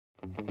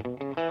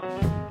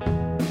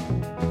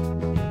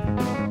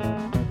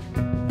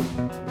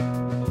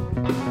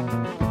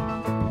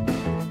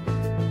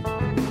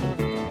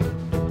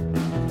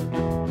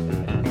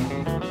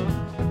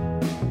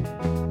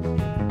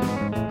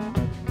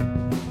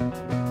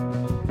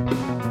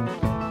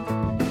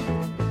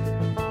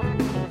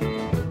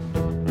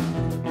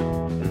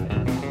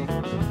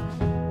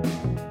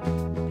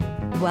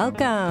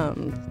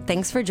Welcome.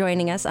 Thanks for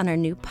joining us on our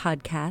new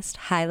podcast,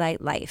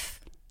 Highlight Life.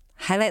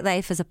 Highlight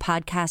Life is a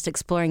podcast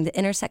exploring the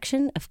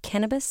intersection of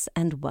cannabis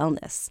and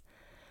wellness.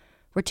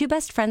 We're two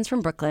best friends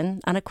from Brooklyn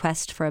on a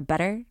quest for a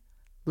better,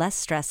 less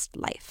stressed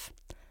life,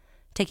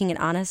 taking an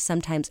honest,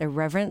 sometimes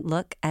irreverent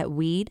look at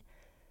weed,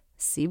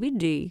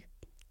 CBD,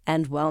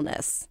 and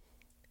wellness.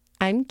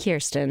 I'm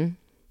Kirsten.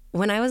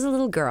 When I was a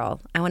little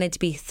girl, I wanted to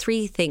be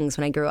three things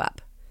when I grew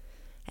up: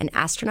 an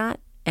astronaut,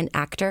 an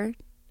actor,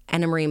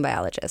 and a marine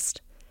biologist,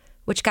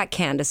 which got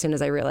canned as soon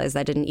as I realized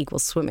that didn't equal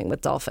swimming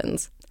with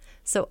dolphins.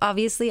 So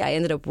obviously I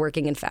ended up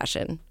working in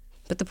fashion.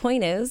 But the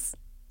point is,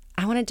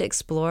 I wanted to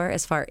explore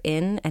as far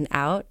in and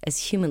out as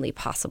humanly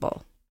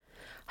possible.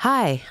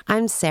 Hi,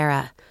 I'm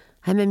Sarah.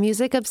 I'm a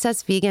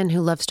music-obsessed vegan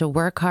who loves to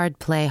work hard,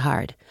 play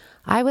hard.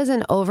 I was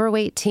an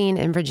overweight teen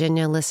in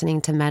Virginia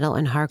listening to metal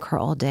and hardcore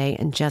all day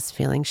and just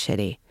feeling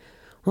shitty.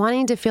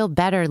 Wanting to feel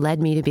better led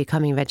me to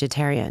becoming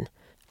vegetarian.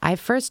 I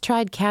first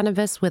tried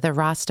cannabis with a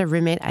Rasta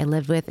roommate I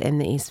lived with in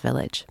the East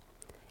Village.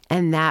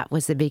 And that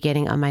was the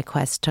beginning of my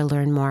quest to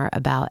learn more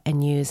about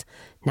and use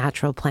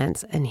natural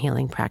plants and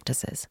healing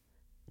practices.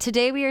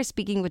 Today we are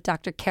speaking with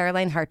Dr.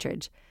 Caroline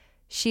Hartridge.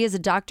 She is a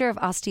doctor of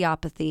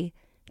osteopathy,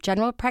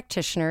 general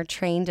practitioner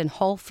trained in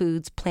whole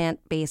foods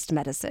plant-based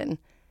medicine.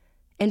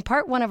 In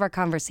part one of our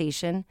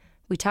conversation,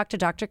 we talked to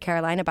Dr.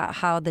 Caroline about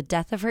how the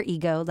death of her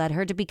ego led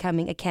her to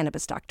becoming a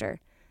cannabis doctor.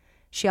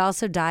 She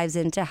also dives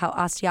into how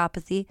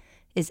osteopathy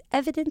is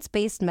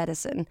evidence-based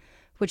medicine,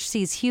 which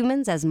sees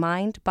humans as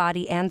mind,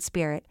 body, and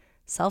spirit,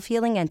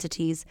 self-healing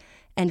entities,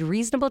 and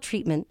reasonable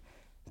treatment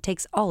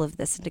takes all of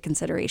this into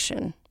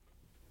consideration.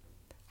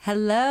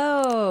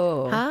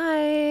 Hello.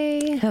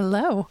 Hi.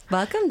 Hello.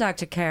 Welcome,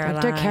 Dr.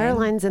 Caroline. Dr.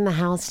 Caroline's in the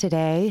house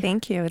today.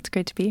 Thank you. It's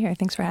great to be here.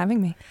 Thanks for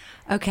having me.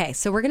 Okay,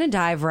 so we're going to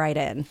dive right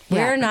in.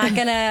 Yeah. We're not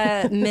going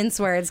to mince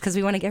words because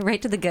we want to get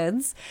right to the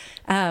goods.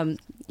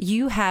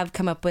 You have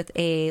come up with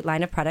a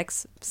line of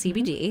products,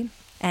 CBD,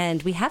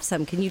 and we have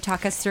some. Can you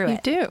talk us through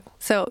it? You do.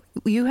 So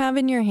you have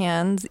in your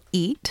hands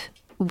EAT,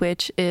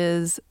 which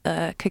is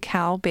a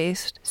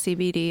cacao-based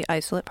CBD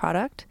isolate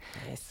product.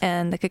 Nice.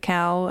 And the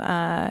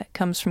cacao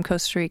comes from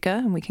Costa Rica,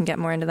 and we can get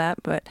more into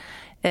that. But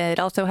it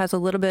also has a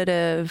little bit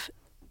of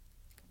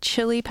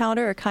chili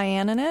powder or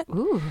cayenne in it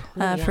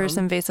for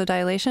some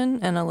vasodilation,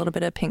 and a little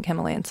bit of pink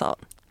Himalayan salt.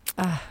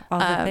 All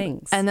the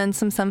things. And then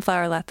some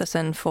sunflower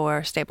lecithin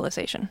for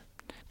stabilization.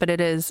 But it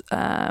is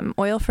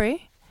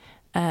oil-free,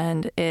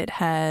 and it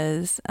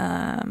has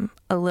a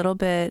little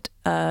bit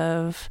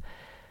of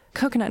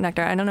coconut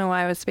nectar. I don't know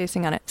why I was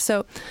spacing on it.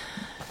 So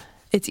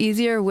it's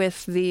easier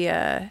with the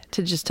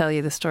to just tell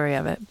you the story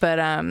of it. But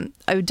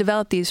I would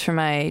develop these for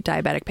my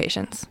diabetic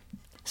patients.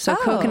 So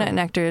coconut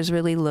nectar is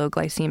really low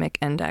glycemic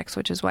index,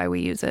 which is why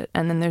we use it.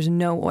 And then there's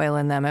no oil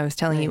in them. I was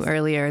telling you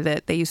earlier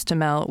that they used to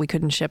melt. We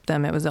couldn't ship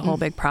them. It was a whole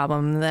big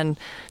problem. And then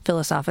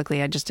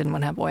philosophically, I just didn't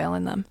want to have oil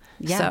in them.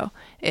 Yeah. So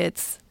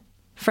it's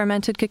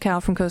fermented cacao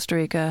from Costa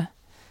Rica,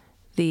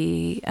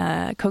 the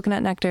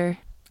coconut nectar,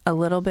 a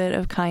little bit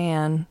of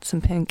cayenne, some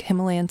pink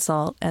Himalayan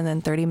salt, and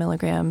then 30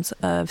 milligrams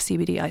of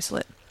CBD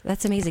isolate.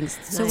 That's amazing.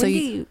 So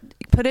you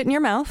put it in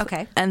your mouth.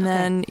 Okay. And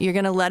then you're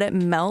going to let it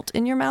melt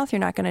in your mouth. You're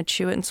not going to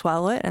chew it and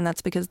swallow it. And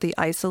that's because the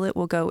isolate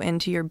will go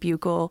into your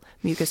buccal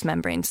mucous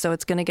membrane. So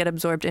it's going to get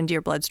absorbed into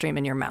your bloodstream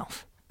in your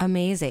mouth.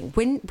 Amazing.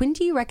 When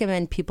do you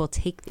recommend people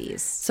take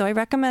these? So I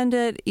recommend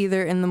it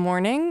either in the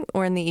morning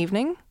or in the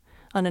evening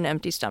on an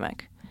empty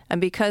stomach. And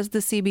because the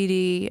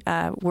CBD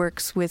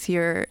works with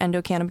your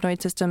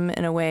endocannabinoid system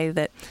in a way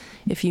that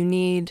if you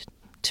need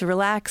to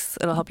relax,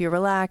 it'll help you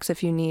relax.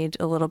 If you need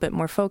a little bit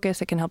more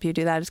focus, it can help you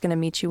do that. It's going to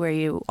meet you where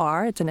you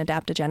are. It's an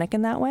adaptogenic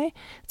in that way.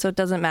 So it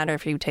doesn't matter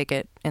if you take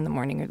it in the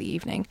morning or the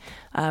evening.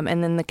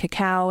 And then the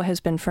cacao has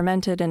been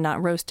fermented and not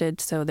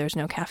roasted, so there's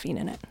no caffeine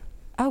in it.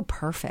 Oh,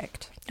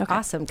 perfect. Okay.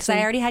 Awesome. Because I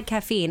already had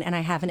caffeine and I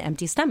have an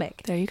empty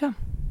stomach. There you go.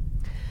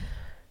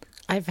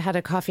 I've had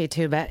a coffee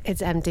too, but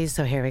it's empty,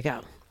 so here we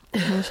go.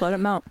 Just let it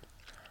melt.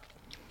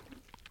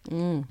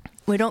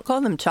 We don't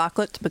call them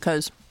chocolates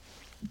because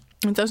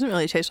it doesn't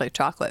really taste like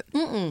chocolate.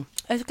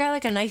 It's got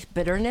like a nice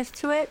bitterness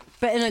to it,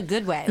 but in a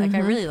good way. Like I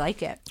really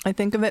like it. I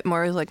think of it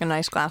more as like a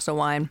nice glass of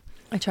wine.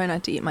 I try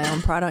not to eat my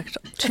own product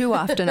too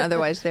often,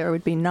 otherwise there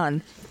would be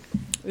none.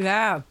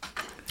 Yeah.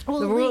 Well,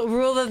 the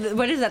rule of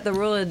what is that? The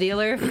rule of the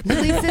dealer. At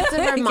least it's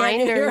a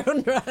reminder. Your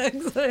own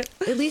drugs.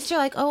 At least you're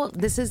like, oh,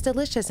 this is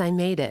delicious. I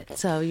made it.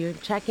 So you're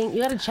checking.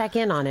 You got to check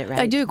in on it, right?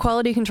 I do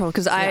quality control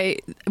because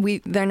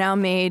they're now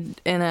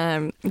made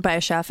by a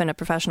chef in a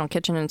professional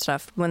kitchen and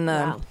stuff. When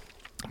the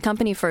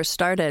company first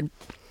started,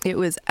 it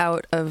was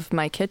out of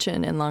my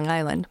kitchen in Long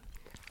Island.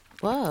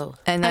 Whoa.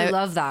 And I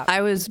love that.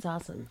 That's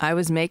awesome. I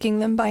was making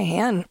them by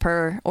hand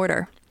per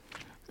order.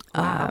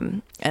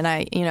 Wow. And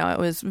it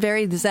was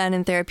very zen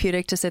and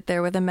therapeutic to sit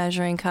there with a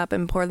measuring cup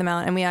and pour them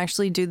out. And we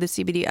actually do the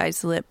CBD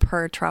isolate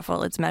per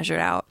truffle. It's measured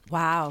out.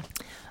 Wow.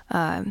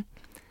 And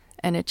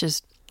it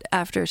just,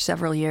 after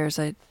several years,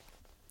 it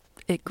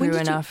grew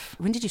enough.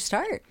 When did you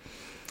start?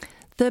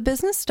 The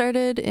business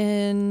started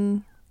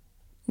in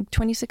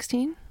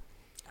 2016.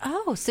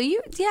 Oh, so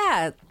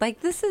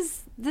this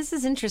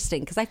is interesting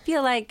because I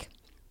feel like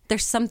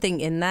there's something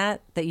in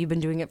that you've been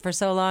doing it for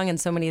so long, and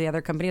so many of the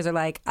other companies are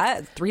like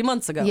 3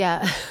 months ago.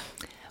 Yeah.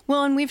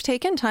 Well, and we've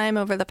taken time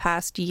over the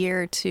past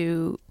year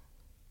to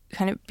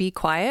kind of be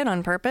quiet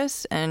on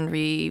purpose and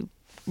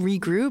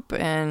regroup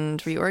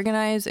and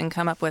reorganize and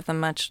come up with a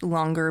much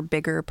longer,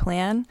 bigger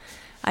plan.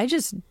 I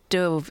just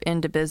dove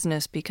into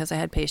business because I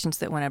had patients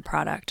that wanted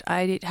product.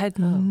 I had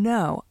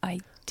no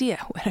idea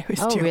what I was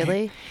doing. Oh,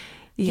 really?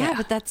 Yeah,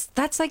 but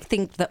that's I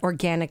think the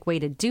organic way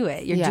to do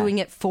it. You're doing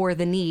it for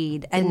the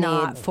need and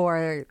not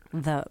for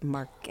the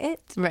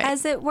market,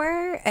 as it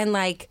were. And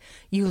like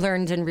you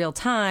learned in real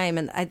time,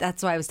 and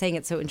that's why I was saying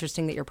it's so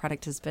interesting that your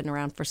product has been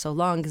around for so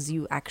long, because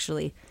you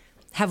actually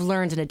have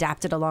learned and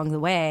adapted along the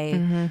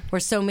way. Where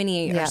so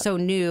many are so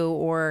new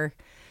or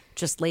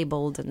just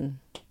labeled, and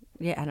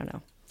I don't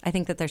know. I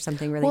think that there's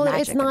something really magic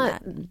it's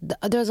not, in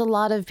that. There's a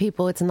lot of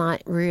people, it's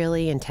not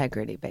really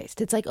integrity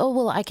based. It's like, oh,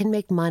 well, I can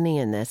make money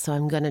in this, so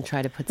I'm going to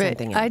try to put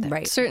something out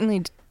there.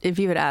 Certainly, if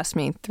you had asked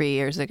me 3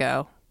 years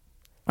ago,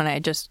 when I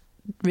just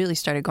really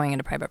started going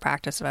into private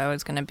practice, if I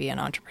was going to be an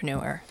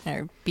entrepreneur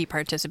or be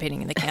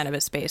participating in the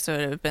cannabis space, I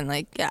would have been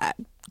like, yeah,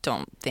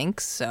 don't think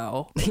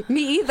so.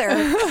 Me either.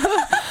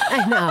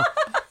 I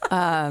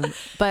know.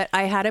 But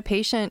I had a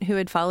patient who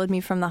had followed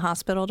me from the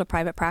hospital to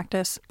private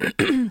practice,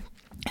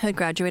 had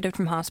graduated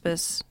from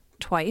hospice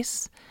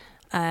twice,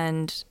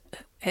 and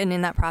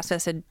in that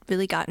process had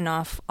really gotten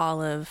off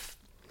all of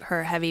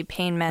her heavy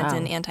pain meds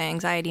and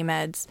anti-anxiety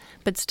meds,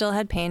 but still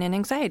had pain and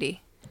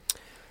anxiety.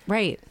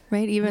 Right.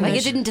 Even like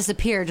it didn't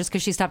disappear just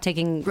because she stopped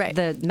taking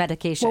the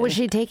medication. What was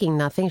she taking?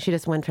 Nothing? She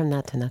just went from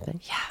that to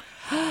nothing?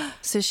 Yeah.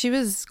 So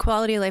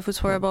quality of life was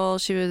horrible.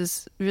 She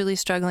was really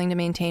struggling to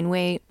maintain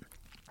weight.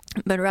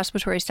 But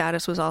respiratory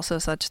status was also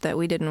such that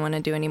we didn't want to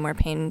do any more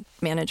pain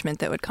management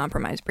that would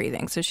compromise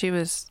breathing. So she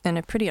was in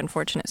a pretty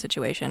unfortunate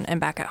situation and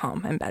back at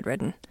home and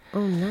bedridden.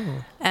 Oh, no.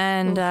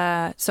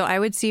 And so I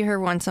would see her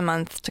once a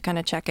month to kind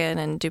of check in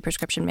and do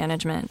prescription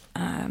management.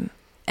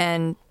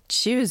 And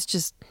she was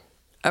just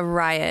a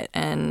riot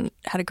and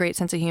had a great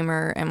sense of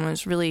humor and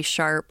was really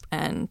sharp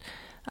and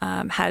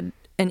had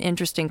an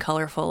interesting,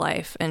 colorful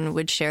life and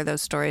would share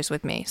those stories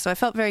with me. So I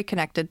felt very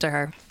connected to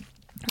her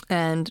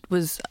and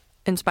was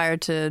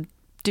inspired to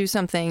do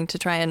something to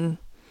try and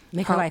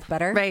make her life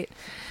better. Right.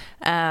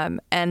 And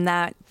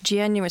that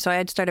January, so I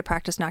had started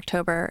practice in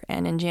October,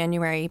 and in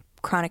January,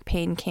 chronic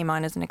pain came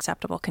on as an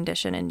acceptable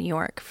condition in New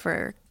York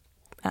for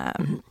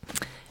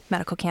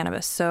medical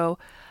cannabis. So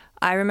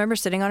I remember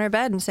sitting on her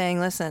bed and saying,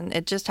 listen,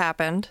 it just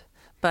happened,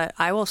 but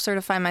I will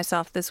certify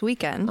myself this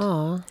weekend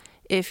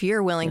if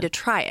you're willing to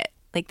try it.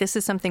 Like, this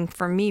is something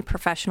for me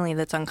professionally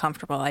that's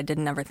uncomfortable. I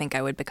didn't ever think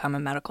I would become a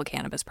medical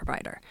cannabis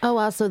provider. Oh,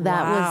 wow. So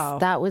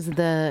that was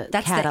the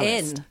That's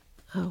catalyst. the end.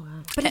 Oh,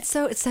 wow. But it's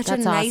such a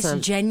That's nice,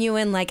 awesome.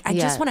 genuine, like, I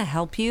just want to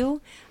help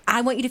you. I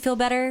want you to feel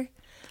better.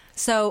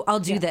 So I'll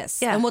do this.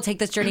 Yeah. And we'll take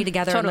this journey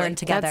together and learn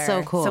together. That's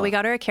so cool. So we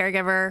got her a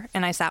caregiver,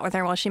 and I sat with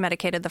her while she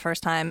medicated the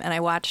first time, and I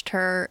watched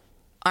her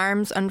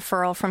arms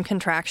unfurl from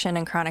contraction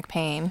and chronic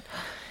pain.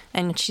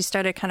 And she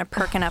started kind of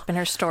perking up in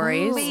her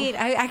stories. Wait,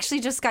 I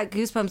actually just got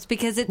goosebumps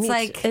because it's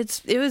like...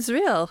 It was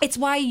real. It's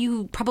why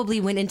you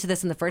probably went into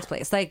this in the first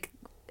place. Like,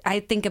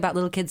 I think about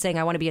little kids saying,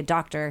 I want to be a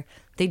doctor.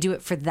 They do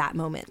it for that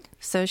moment.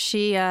 So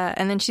she,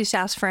 and then she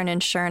asked for an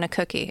Ensure and a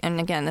cookie. And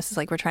again, this is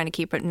like, we're trying to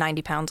keep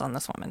 90 pounds on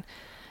this woman.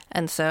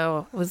 And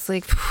so it was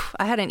like,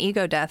 I had an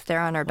ego death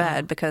there on her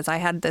bed because I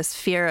had this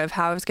fear of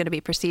how I was going to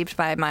be perceived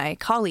by my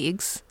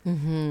colleagues.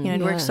 Mm-hmm.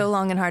 I'd worked so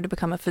long and hard to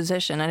become a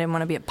physician. I didn't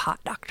want to be a pot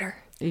doctor.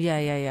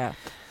 Yeah.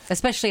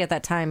 Especially at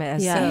that time, it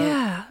was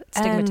so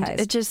stigmatized. And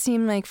it just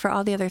seemed like for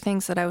all the other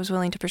things that I was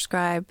willing to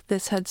prescribe,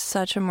 this had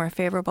such a more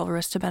favorable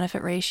risk to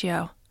benefit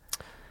ratio.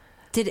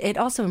 Did it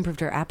also improved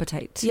her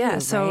appetite too? Yeah.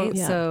 So right?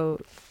 So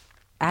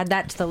add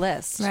that to the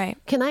list. Right.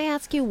 Can I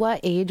ask you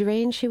what age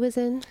range she was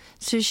in?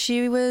 So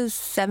she was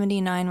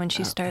 79 when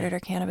she started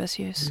her cannabis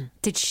use.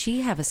 Did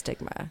she have a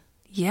stigma?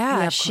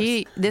 Yeah,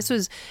 she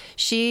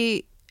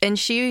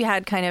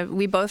had kind of,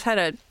 we both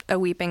had a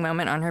weeping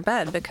moment on her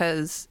bed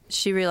because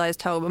she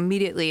realized how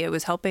immediately it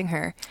was helping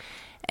her.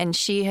 And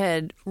she's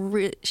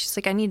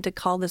like, I need to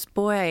call this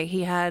boy.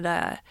 She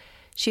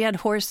had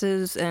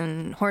horses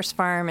and horse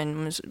farm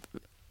and was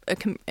a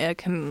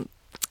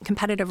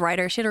competitive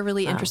rider. She had a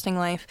really interesting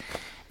life.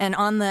 And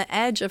on the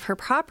edge of her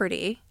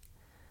property,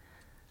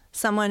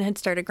 someone had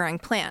started growing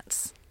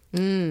plants.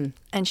 And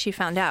she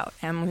found out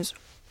and was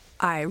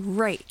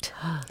irate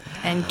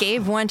and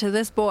gave one to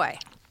this boy.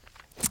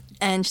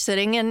 And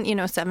sitting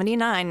in,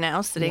 79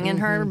 now, sitting in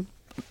her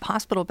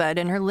hospital bed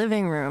in her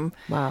living room.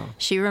 Wow.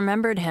 She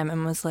remembered him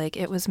and was like,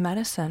 it was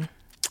medicine.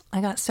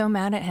 I got so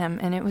mad at him,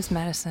 and it was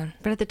medicine.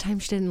 But at the time,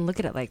 she didn't look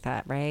at it like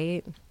that,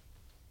 right?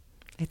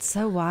 It's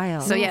so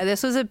wild. So yeah,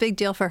 this was a big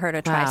deal for her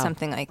to try Wow.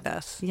 something like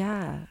this.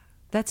 Yeah,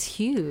 that's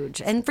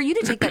huge. And for you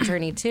to take that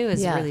journey too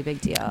is a really big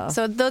deal.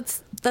 So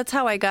that's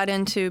how I got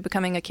into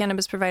becoming a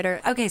cannabis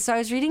provider. Okay, so I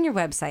was reading your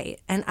website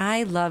and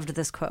I loved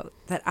this quote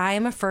that I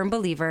am a firm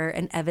believer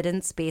in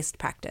evidence-based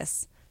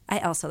practice. I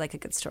also like a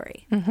good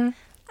story. Mm-hmm.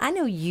 I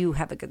know you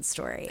have a good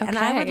story, and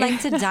I would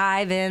like to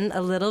dive in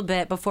a little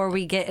bit before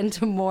we get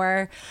into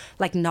more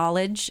like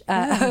knowledge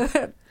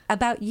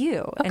about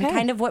you and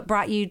kind of what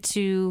brought you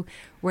to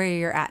where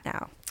you're at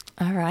now.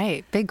 All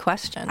right, big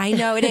question. I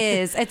know it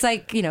is. It's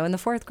like, in the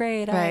fourth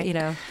grade,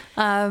 Right.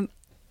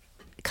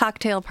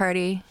 Cocktail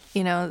party,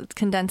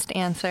 condensed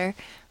answer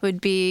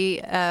would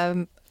be,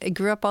 I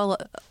grew up all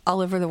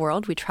over the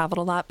world. We traveled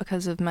a lot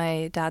because of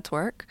my dad's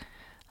work.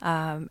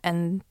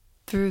 And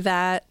through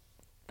that,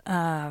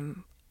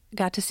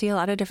 got to see a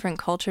lot of different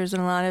cultures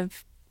and a lot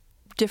of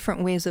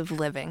different ways of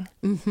living.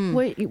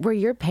 Mm-hmm. Were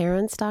your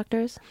parents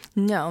doctors?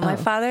 No, my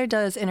father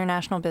does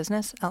international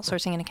business,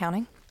 outsourcing and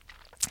accounting.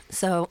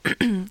 So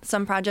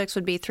some projects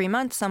would be 3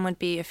 months, some would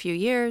be a few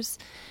years.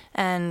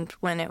 And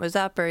when it was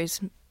up or he's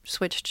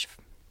switched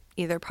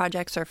either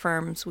projects or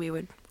firms, we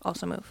would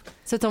also move.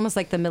 So it's almost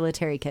like the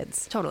military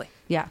kids. Totally.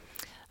 Yeah.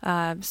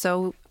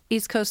 So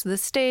East Coast of the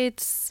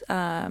States,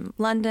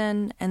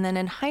 London, and then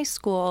in high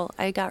school,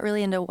 I got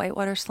really into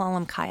whitewater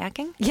slalom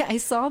kayaking. Yeah, I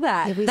saw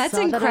that. Yeah, we That's saw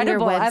that on your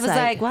incredible. I was website.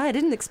 like, wow, I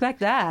didn't expect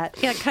that.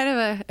 Yeah, kind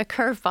of a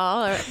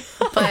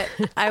curveball. But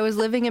I was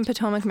living in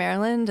Potomac,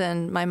 Maryland,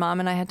 and my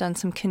mom and I had done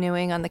some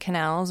canoeing on the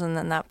canals, and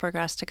then that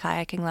progressed to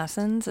kayaking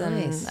lessons, and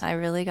Nice. I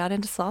really got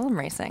into slalom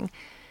racing.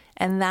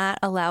 And that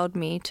allowed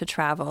me to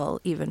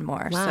travel even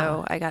more. Wow.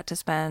 So I got to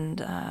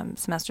spend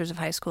semesters of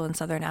high school in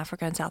Southern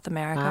Africa and South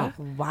America.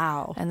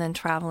 Wow. And then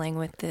traveling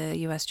with the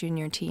U.S.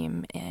 junior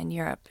team in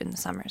Europe in the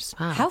summers.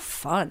 How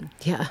fun.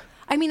 Yeah.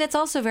 I mean, it's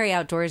also very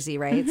outdoorsy,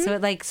 right? So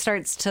it like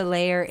starts to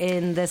layer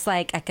in this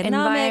like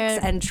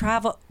economics and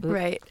travel. Ooh,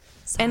 Right.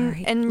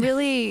 sorry. And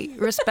really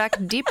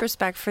deep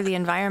respect for the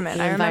environment.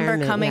 The I remember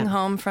environment, coming yeah.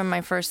 home from my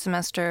first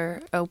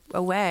semester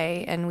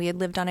away, and we had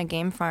lived on a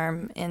game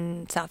farm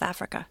in South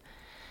Africa.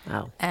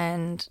 Wow.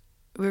 And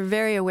we were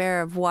very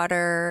aware of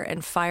water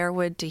and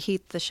firewood to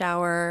heat the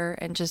shower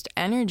and just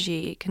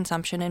energy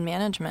consumption and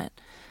management.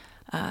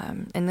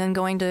 And then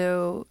going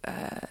to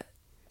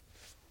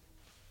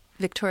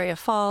Victoria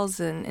Falls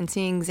and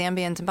seeing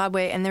Zambia and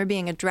Zimbabwe, and there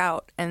being a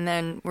drought. And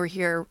then we're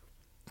here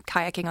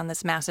kayaking on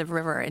this massive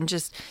river and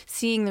just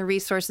seeing the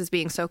resources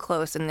being so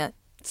close and that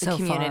the So far.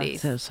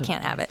 communities So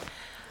can't have it.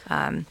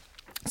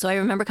 So I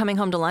remember coming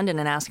home to London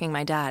and asking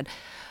my dad,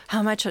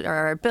 how much are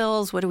our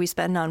bills? What do we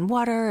spend on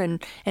water and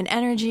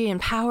energy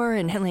and power?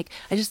 And like,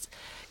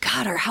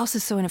 God, our house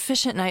is so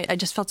inefficient. And I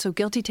just felt so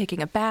guilty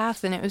taking a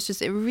bath. And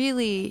it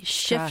really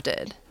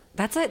shifted.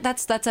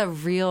 That's a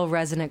real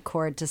resonant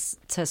chord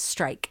to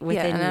strike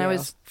within Yeah, and you. I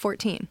was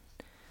 14.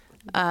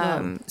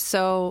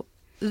 So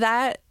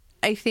that,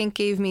 I think,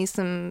 gave me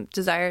some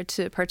desire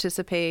to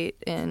participate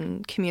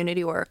in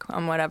community work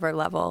on whatever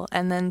level.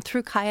 And then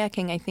through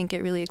kayaking, I think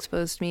it really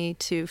exposed me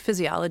to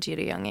physiology at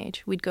a young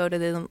age. We'd go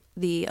to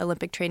the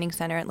Olympic Training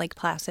Center at Lake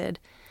Placid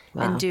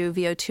and do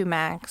VO2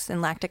 max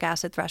and lactic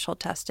acid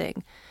threshold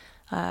testing.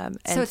 So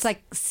it's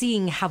like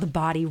seeing how the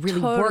body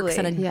really works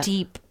Totally. on a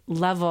deep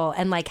level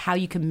and like how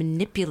you can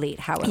manipulate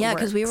how it works. Yeah,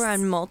 because we were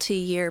on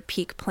multi-year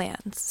peak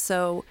plans.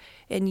 So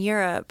in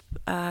Europe,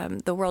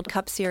 the World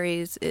Cup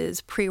series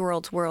is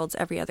pre-Worlds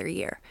every other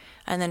year.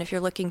 And then if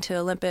you're looking to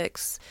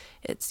Olympics,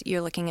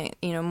 you're looking at,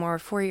 more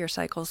 4-year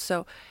cycles.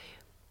 So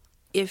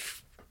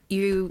if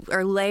you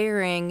are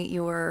layering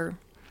your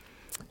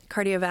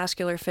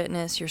cardiovascular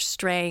fitness, your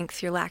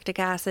strength, your lactic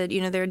acid,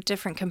 there are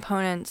different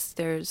components.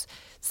 There's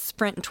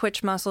sprint and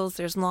twitch muscles.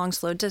 There's long,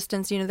 slow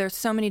distance. There's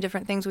so many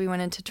different things we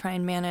wanted to try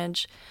and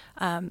manage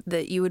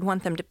that you would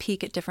want them to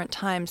peak at different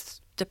times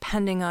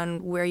depending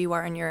on where you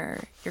are in your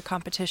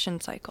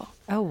competition cycle.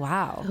 Oh,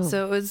 wow.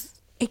 So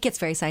It gets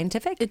very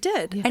scientific. it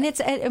did.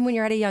 And when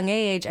you're at a young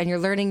age and you're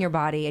learning your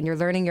body and you're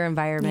learning your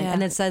environment, Yeah.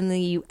 and then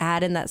suddenly you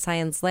add in that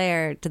science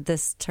layer, did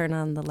this turn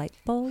on the light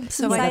bulb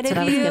So inside that's of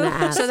what I was you? going to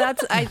ask. So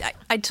that's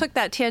I took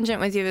that tangent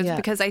with you Yeah.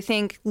 because I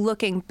think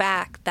looking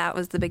back, that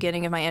was the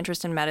beginning of my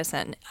interest in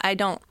medicine.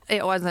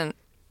 It wasn't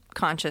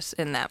conscious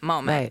in that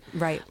moment.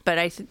 Right.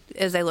 But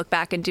as I look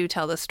back and do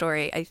tell the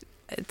story,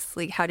 it's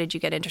like, how did you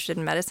get interested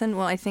in medicine?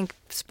 Well, I think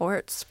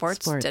sports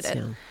did it.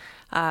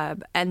 Yeah.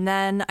 And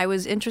then I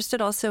was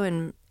interested also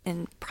in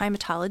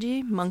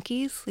primatology,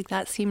 monkeys. Like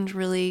that seemed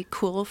really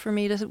cool for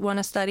me to want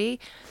to study.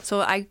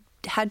 So I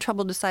had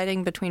trouble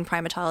deciding between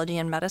primatology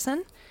and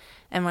medicine.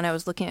 And when I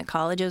was looking at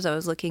colleges, I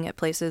was looking at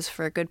places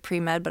for good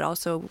pre-med, but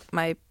also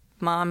my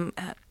mom,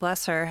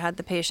 bless her, had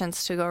the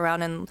patience to go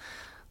around and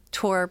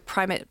tour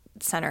primate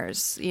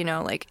centers,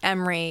 like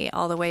Emory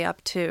all the way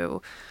up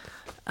to,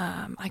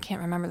 I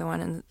can't remember the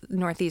one in the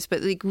Northeast,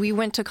 but like we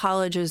went to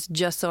colleges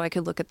just so I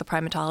could look at the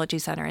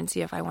primatology center and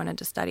see if I wanted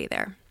to study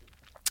there.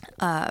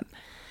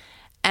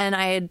 And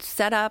I had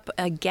set up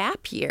a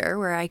gap year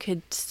where I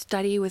could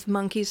study with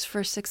monkeys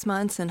for 6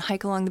 months and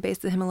hike along the base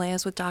of the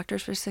Himalayas with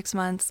doctors for 6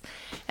 months.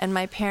 And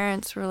my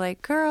parents were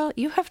like, girl,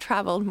 you have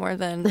traveled more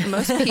than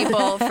most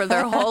people for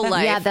their whole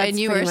life. Yeah, that's and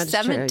you pretty were much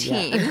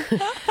 17. true,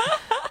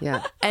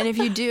 yeah. And if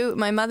you do,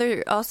 my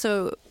mother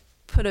also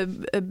put a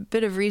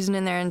bit of reason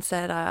in there and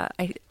said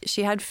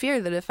she had fear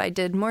that if I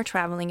did more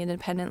traveling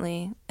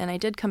independently and I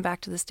did come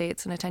back to the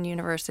States and attend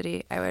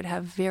university, I would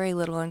have very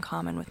little in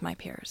common with my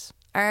peers.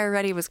 I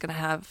already was going to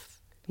have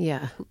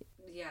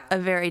a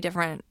very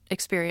different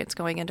experience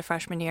going into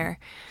freshman year.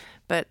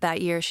 But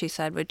that year, she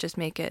said, would just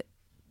make it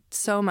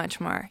so much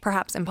more,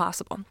 perhaps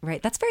impossible.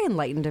 Right. That's very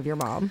enlightened of your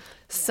mom.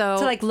 So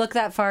to like look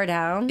that far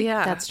down.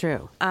 Yeah. That's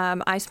true.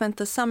 I spent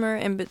the summer,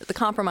 the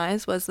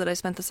compromise was that I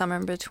spent the summer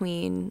in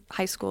between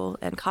high school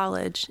and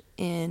college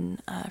in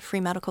a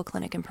free medical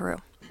clinic in Peru.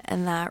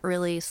 And that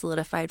really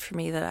solidified for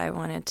me that I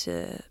wanted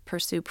to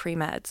pursue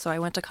pre-med. So I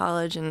went to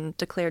college and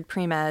declared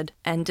pre-med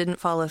and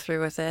didn't follow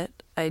through with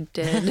it. I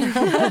did.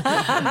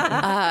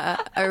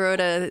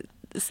 I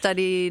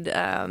studied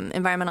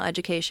environmental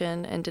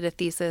education and did a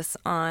thesis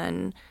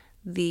on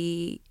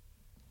the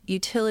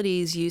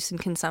utilities use and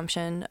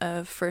consumption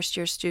of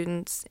first-year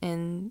students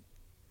in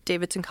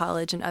Davidson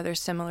College and other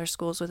similar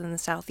schools within the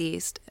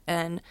Southeast,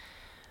 and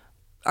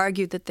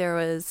argued that there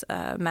was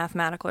a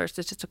mathematical or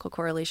statistical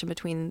correlation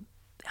between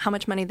how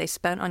much money they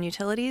spent on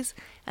utilities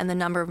and the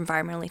number of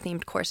environmentally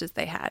themed courses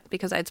they had,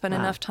 because I'd spent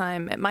enough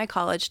time at my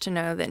college to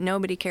know that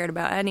nobody cared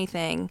about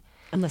anything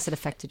unless it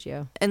affected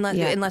you.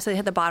 Unless it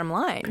hit the bottom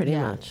line. Pretty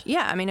much.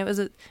 Yeah, I mean, it was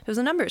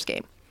a numbers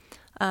game.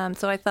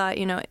 So I thought,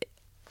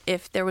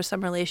 if there was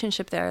some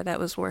relationship there, that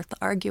was worth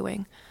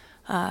arguing.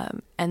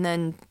 And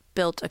then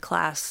built a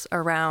class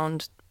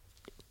around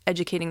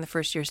educating the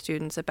first-year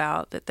students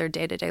about that their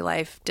day-to-day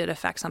life did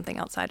affect something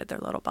outside of their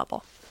little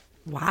bubble.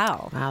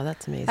 Wow. Wow,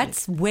 that's amazing.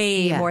 That's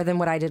way more than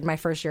what I did my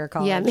first year of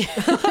college. Yeah.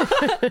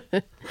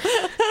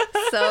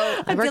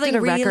 So I worked in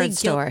a record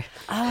store.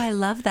 Oh, I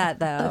love that,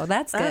 though.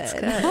 That's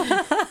good.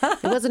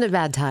 It wasn't a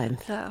bad time.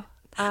 So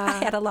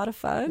I had a lot of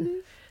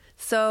fun.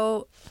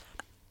 So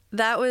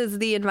that was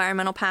the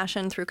environmental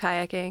passion through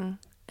kayaking.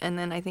 And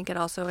then I think it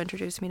also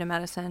introduced me to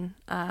medicine.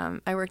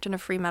 I worked in a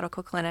free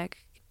medical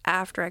clinic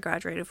after I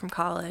graduated from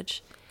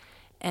college.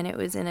 And it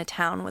was in a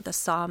town with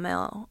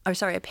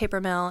a paper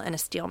mill and a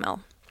steel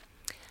mill.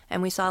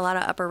 And we saw a lot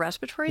of upper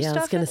respiratory stuff. I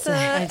was going to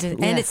say.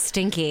 And it's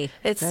stinky.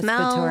 It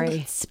smelled.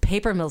 It's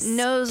paper mill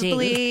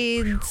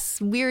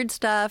Nosebleeds, weird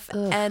stuff.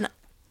 And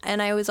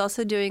I was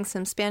also doing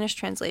some Spanish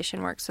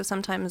translation work. So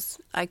sometimes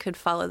I could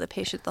follow the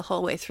patient the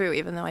whole way through,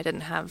 even though I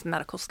didn't have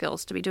medical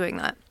skills to be doing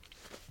that.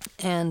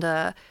 And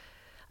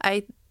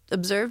I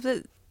observed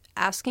that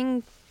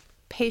asking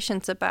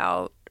patients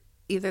about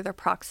either their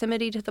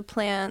proximity to the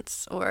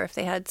plants or if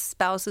they had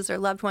spouses or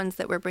loved ones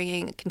that were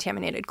bringing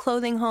contaminated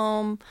clothing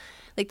home,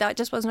 like that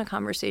just wasn't a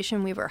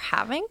conversation we were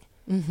having.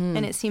 Mm-hmm.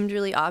 And it seemed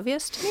really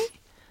obvious to me.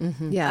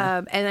 Mm-hmm.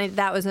 Yeah.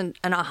 That was an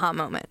aha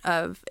moment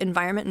of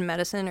environment and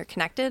medicine are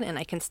connected and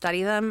I can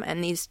study them.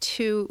 And these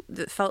two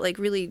that felt like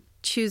really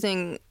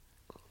choosing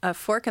a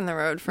fork in the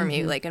road for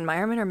me, like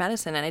environment or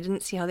medicine. And I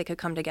didn't see how they could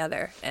come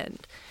together.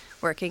 And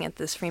working at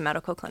this free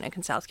medical clinic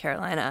in South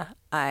Carolina,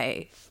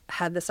 I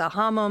had this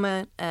aha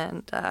moment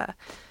and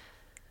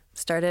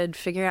started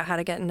figuring out how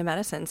to get into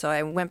medicine. So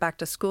I went back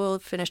to school,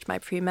 finished my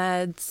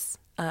pre-meds,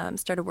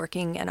 started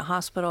working in a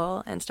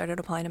hospital, and started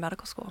applying to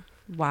medical school.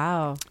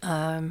 Wow.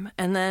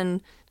 And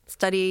then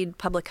studied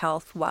public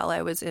health while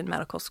I was in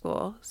medical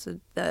school, so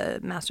the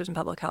master's in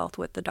public health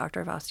with the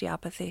doctor of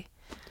osteopathy.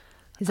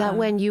 Is that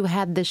when you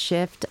had the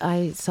shift?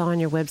 I saw on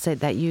your website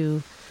that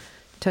you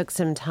took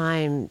some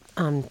time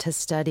to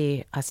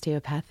study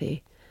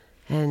osteopathy.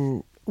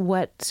 And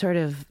when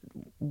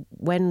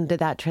did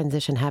that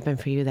transition happen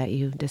for you that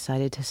you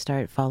decided to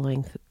start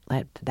following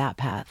that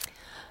path?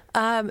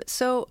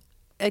 So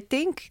I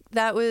think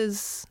that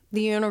was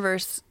the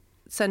universe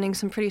sending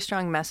some pretty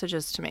strong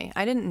messages to me.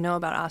 I didn't know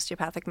about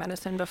osteopathic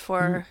medicine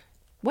before.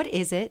 What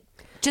is it?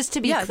 Just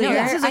to be clear,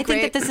 I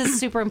think that this is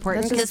super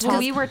important because when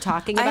we were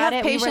talking about I have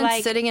it, patients we were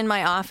like, sitting in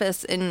my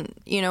office and,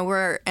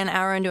 we're an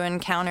hour into an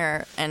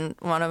encounter and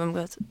one of them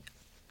goes,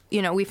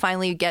 we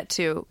finally get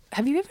to,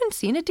 have you even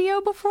seen a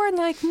DO before? And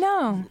they're like,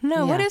 no,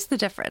 what is the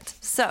difference?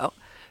 So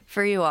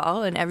for you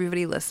all and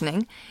everybody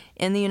listening,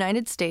 in the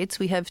United States,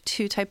 we have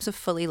two types of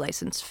fully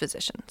licensed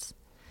physicians.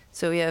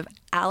 So we have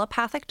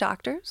allopathic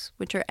doctors,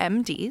 which are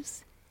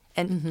MDs,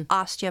 and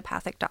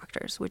osteopathic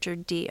doctors, which are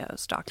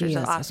DOs, doctors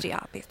of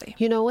osteopathy.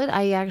 You know what?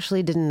 I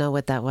actually didn't know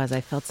what that was. I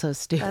felt so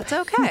stupid. That's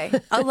okay.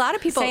 A lot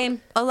of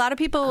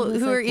people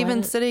who are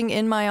even sitting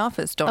in my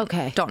office don't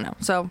know.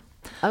 So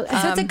so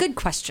it's a good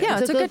question. Yeah,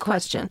 it's a good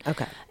question.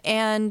 Okay.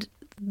 And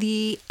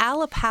the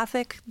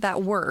allopathic,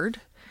 that word,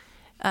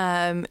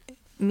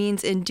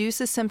 means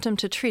induce a symptom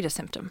to treat a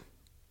symptom,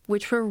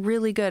 which we're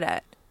really good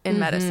at in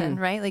medicine,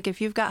 right? Like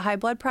if you've got high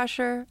blood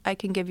pressure, I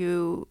can give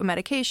you a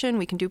medication.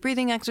 We can do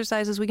breathing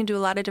exercises. We can do a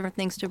lot of different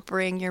things to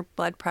bring your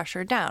blood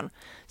pressure down.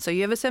 So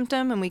you have a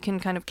symptom and we can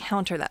kind of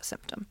counter that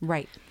symptom.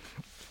 Right.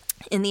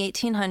 In the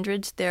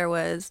 1800s, there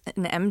was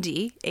an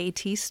MD,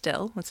 A.T.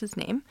 Still, what's his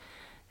name,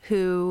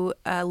 who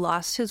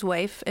lost his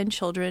wife and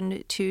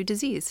children to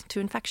disease, to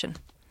infection,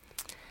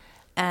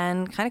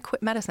 and kind of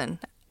quit medicine,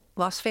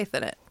 lost faith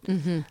in it.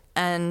 Mm-hmm.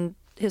 And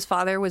his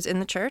father was in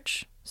the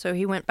church, so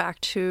he went back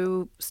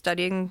to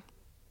studying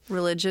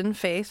religion,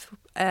 faith,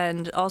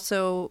 and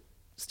also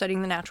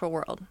studying the natural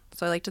world.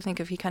 So I like to think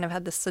of he kind of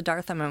had this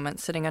Siddhartha moment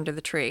sitting under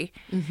the tree,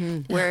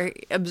 where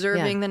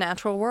observing the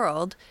natural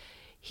world,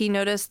 he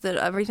noticed that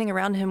everything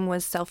around him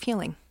was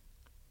self-healing,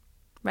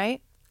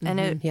 right?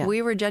 And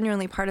we were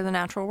genuinely part of the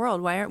natural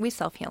world. Why aren't we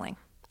self-healing?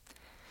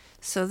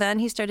 So then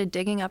he started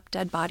digging up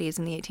dead bodies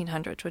in the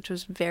 1800s, which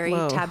was very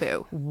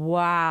taboo.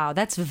 Wow.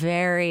 That's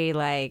very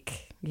right?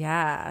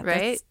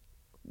 That's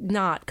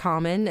not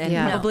common and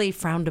probably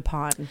frowned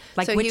upon.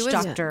 Like so witch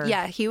doctor.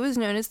 Yeah, he was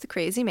known as the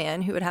crazy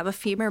man who would have a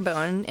femur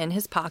bone in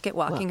his pocket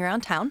walking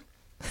around town.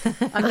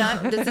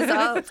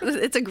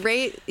 It's a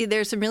great,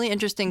 there's some really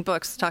interesting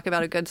books to talk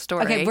about a good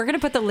story. Okay, we're going to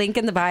put the link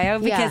in the bio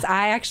because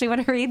I actually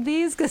want to read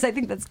these because I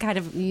think that's kind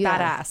of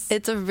badass.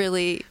 It's a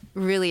really,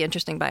 really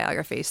interesting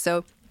biography.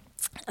 So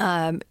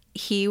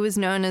he was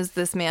known as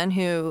this man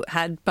who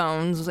had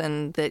bones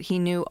and that he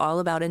knew all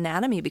about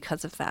anatomy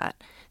because of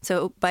that.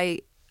 So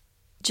by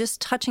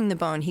just touching the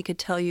bone, he could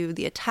tell you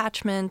the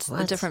attachments,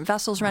 the different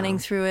vessels running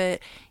through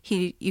it.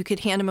 You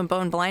could hand him a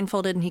bone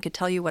blindfolded and he could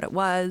tell you what it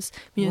was.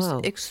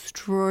 Just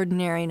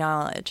extraordinary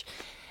knowledge.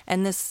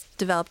 And this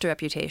developed a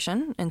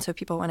reputation. And so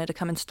people wanted to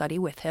come and study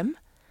with him.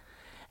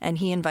 And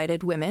he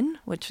invited women,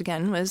 which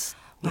again was...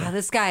 Wow,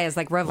 this guy is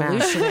like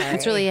revolutionary.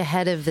 It's really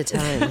ahead of the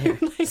time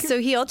here. So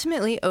he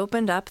ultimately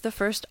opened up the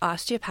first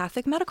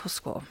osteopathic medical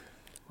school.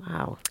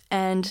 Wow.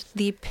 And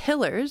the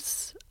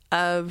pillars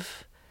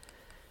of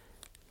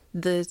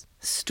the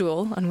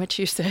stool on which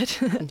you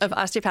sit of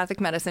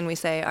osteopathic medicine, we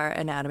say, are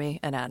anatomy,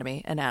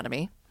 anatomy,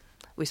 anatomy.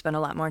 We spend a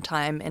lot more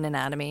time in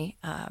anatomy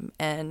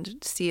and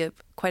see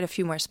quite a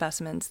few more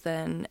specimens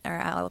than our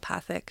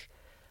allopathic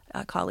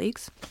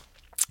colleagues.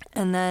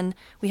 And then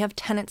we have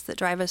tenets that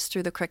drive us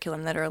through the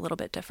curriculum that are a little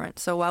bit different.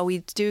 So while we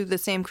do the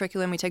same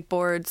curriculum, we take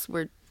boards,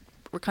 we're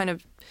kind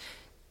of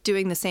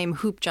doing the same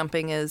hoop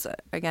jumping as,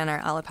 again, our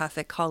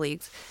allopathic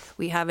colleagues.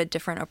 We have a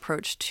different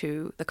approach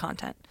to the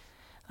content.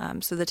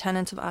 So the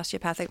tenets of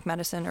osteopathic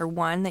medicine are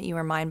one, that you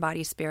are mind,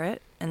 body,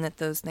 spirit, and that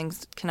those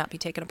things cannot be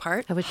taken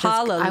apart. I was just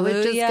going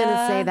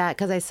to say that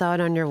because I saw it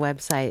on your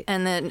website.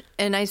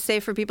 And I say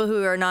for people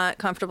who are not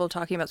comfortable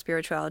talking about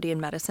spirituality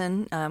in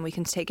medicine, we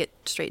can take it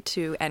straight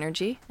to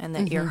energy, and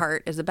that your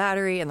heart is a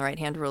battery, and the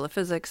right-hand rule of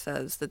physics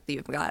says that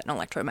you've got an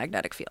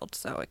electromagnetic field.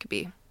 So it could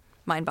be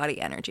mind, body,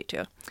 energy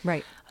too.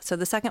 Right. So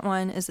the second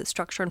one is that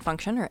structure and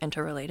function are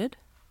interrelated.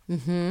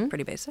 Mm-hmm.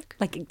 Pretty basic.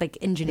 Like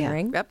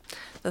engineering. Yeah. Yep.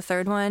 The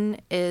third one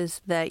is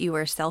that you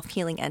are a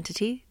self-healing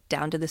entity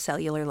down to the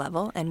cellular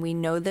level, and we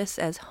know this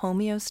as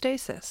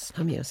homeostasis.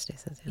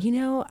 Homeostasis, yeah. You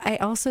know, I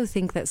also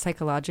think that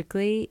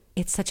psychologically,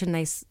 it's such a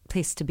nice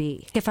place to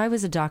be. If I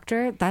was a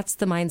doctor, that's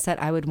the mindset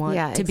I would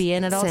want to be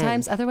in at all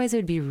times. Otherwise, it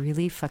would be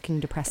really fucking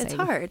depressing. It's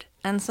hard.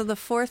 And so the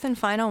fourth and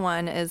final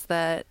one is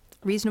that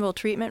reasonable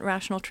treatment,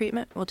 rational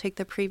treatment, will take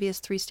the previous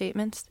three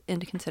statements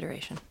into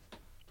consideration.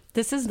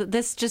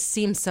 This just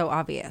seems so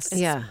obvious.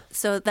 Yeah.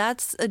 So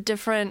that's a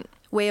different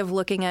way of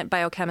looking at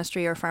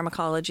biochemistry or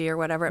pharmacology or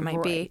whatever it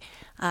might be.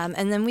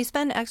 And then we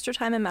spend extra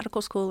time in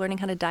medical school learning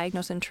how to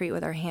diagnose and treat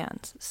with our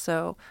hands.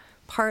 So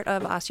part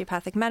of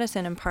osteopathic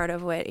medicine and part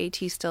of what AT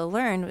Still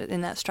learned in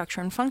that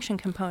structure and function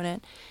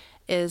component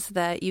is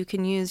that you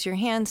can use your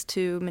hands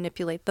to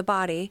manipulate the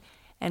body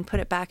and put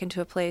it back into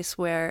a place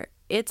where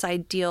its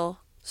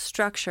ideal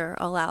structure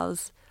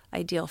allows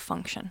ideal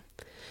function.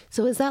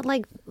 So is that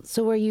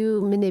are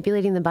you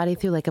manipulating the body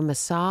through like a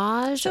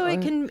massage? So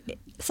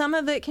some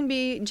of it can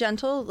be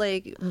gentle,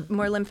 like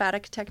more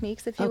lymphatic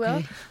techniques, if you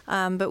will.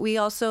 But we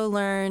also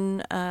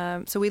learn,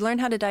 we learn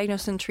how to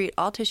diagnose and treat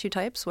all tissue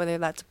types, whether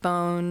that's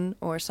bone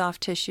or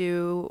soft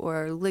tissue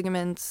or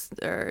ligaments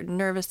or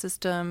nervous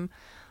system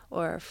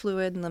or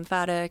fluid and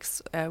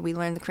lymphatics. We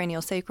learn the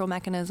craniosacral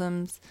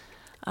mechanisms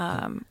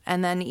and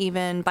then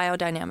even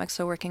biodynamics,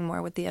 so working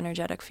more with the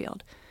energetic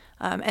field.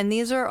 And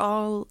these are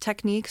all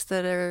techniques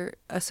that are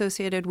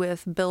associated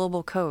with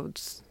billable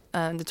codes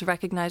that's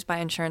recognized by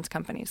insurance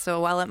companies. So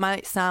while it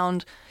might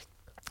sound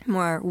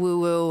more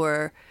woo-woo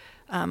or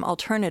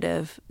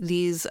alternative,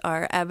 these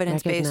are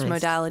evidence-based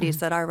modalities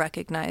that are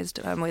recognized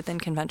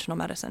within conventional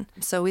medicine.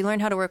 So we learn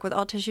how to work with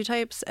all tissue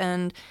types,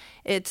 and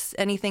it's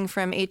anything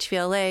from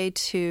HVLA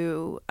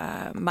to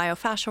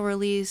myofascial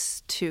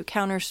release to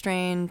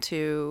counterstrain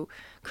to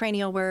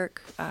cranial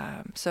work.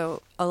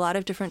 So a lot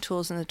of different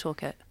tools in the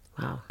toolkit.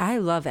 Wow. I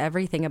love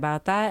everything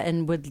about that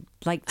and would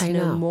like to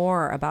know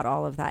more about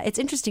all of that. It's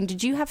interesting.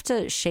 Did you have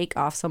to shake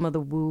off some of the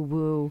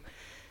woo-woo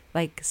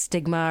like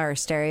stigma or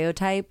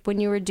stereotype when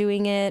you were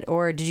doing it?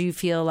 Or did you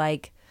feel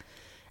like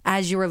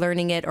as you were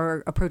learning it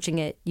or approaching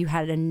it, you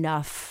had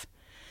enough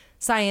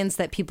science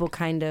that people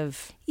kind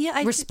of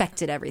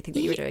respected everything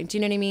that you were doing? Do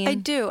you know what I mean? I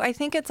do. I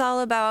think it's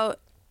all about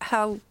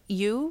how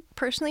you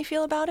personally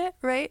feel about it,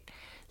 right?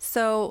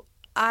 So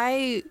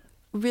I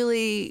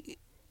really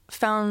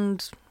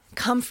found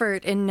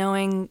comfort in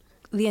knowing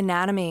the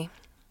anatomy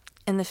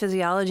and the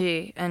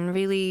physiology and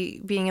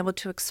really being able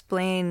to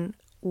explain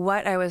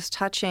what I was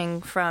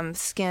touching from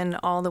skin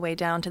all the way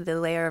down to the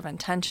layer of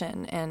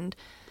intention. And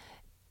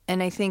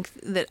I think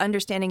that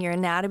understanding your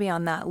anatomy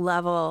on that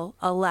level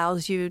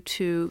allows you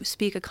to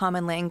speak a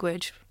common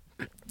language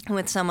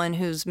with someone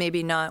who's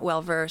maybe not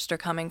well-versed or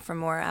coming from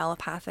more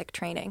allopathic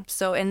training.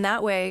 So in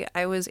that way,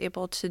 I was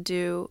able to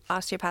do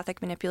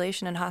osteopathic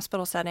manipulation in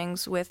hospital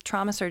settings with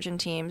trauma surgeon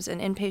teams and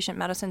inpatient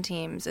medicine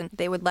teams, and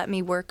they would let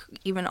me work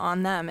even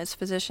on them as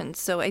physicians.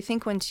 So I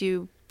think once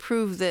you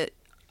prove that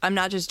I'm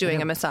not just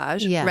doing a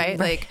massage, right?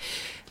 Like,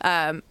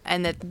 and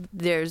that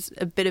there's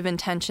a bit of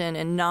intention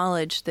and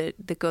knowledge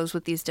that goes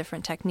with these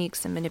different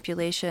techniques and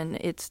manipulation,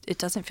 it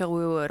doesn't feel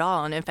woo-woo at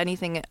all. And if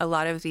anything, a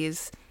lot of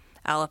these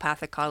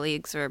allopathic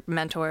colleagues or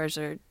mentors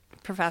or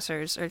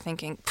professors are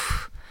thinking,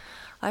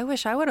 I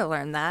wish I would have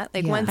learned that.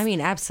 Like, I mean,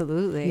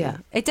 absolutely. Yeah.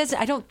 It does.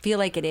 I don't feel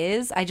like it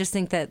is. I just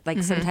think that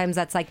like sometimes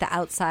that's like the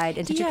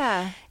outside.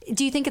 Yeah.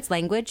 Do you think it's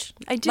language?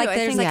 I do. Like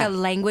there's like a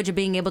language of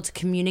being able to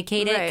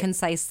communicate it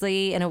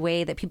concisely in a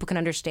way that people can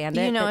understand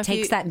it. That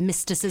takes that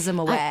mysticism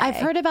away. I've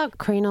heard about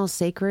cranial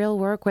sacral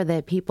work where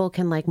the people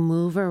can like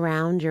move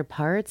around your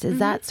parts. Is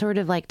that sort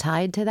of like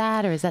tied to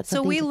that, or is that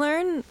something? So we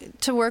learn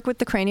to work with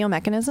the cranial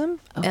mechanism.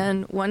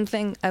 And one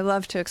thing I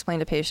love to explain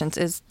to patients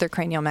is the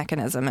cranial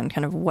mechanism and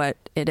kind of what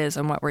it is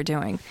and what we're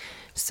doing.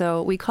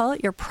 So we call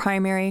it your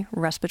primary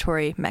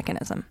respiratory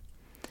mechanism.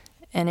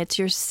 And it's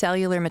your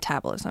cellular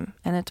metabolism.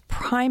 And it's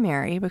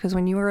primary because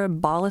when you were a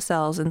ball of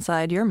cells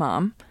inside your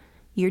mom,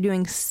 you're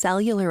doing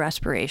cellular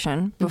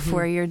respiration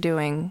before you're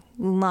doing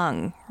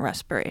lung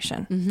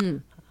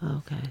respiration.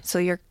 Okay. So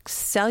your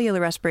cellular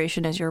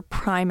respiration is your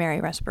primary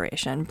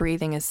respiration.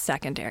 Breathing is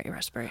secondary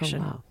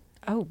respiration.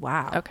 Oh,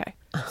 wow. Okay.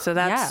 So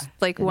that's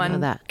like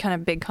one kind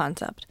of big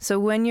concept. So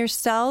when your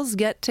cells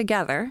get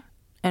together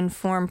and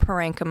form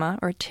parenchyma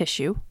or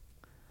tissue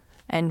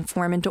and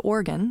form into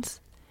organs,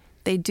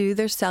 they do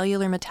their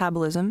cellular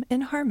metabolism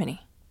in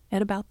harmony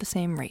at about the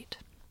same rate.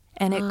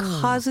 And it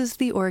causes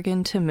the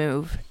organ to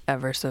move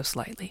ever so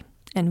slightly.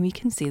 And we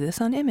can see this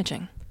on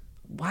imaging.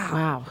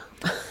 Wow.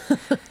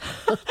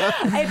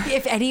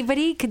 If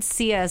anybody could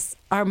see us,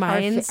 our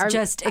minds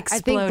just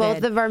exploded. I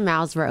think both of our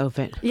mouths were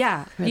open.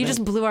 Yeah, you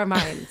just blew our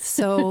minds.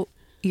 So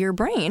your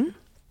brain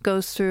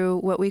goes through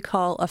what we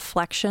call a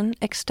flexion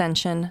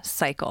extension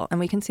cycle. And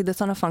we can see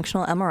this on a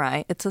functional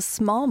MRI. It's a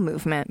small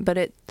movement, but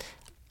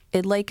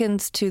it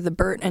likens to the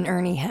Bert and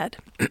Ernie head.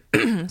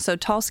 So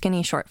tall,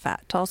 skinny, short,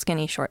 fat. Tall,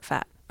 skinny, short,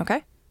 fat.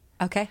 Okay?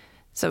 Okay.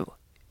 So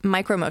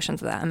micro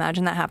motions of that.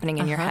 Imagine that happening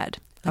in your head.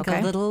 Like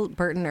a little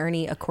Bert and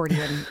Ernie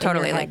accordion.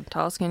 Totally. Like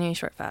tall, skinny,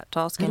 short, fat.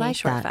 Tall, skinny,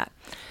 short, fat.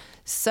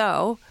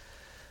 So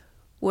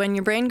when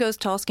your brain goes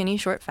tall, skinny,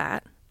 short,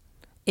 fat,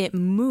 it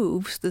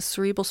moves the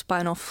cerebral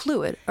spinal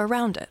fluid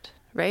around it,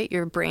 right?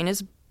 Your brain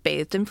is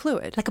bathed in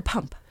fluid. Like a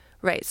pump.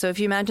 Right. So if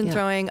you imagine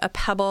throwing a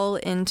pebble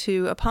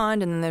into a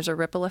pond and then there's a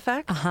ripple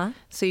effect.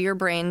 So your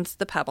brain's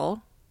the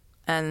pebble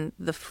and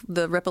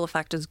the ripple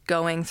effect is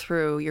going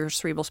through your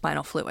cerebral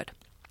spinal fluid.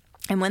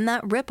 And when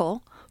that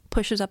ripple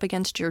pushes up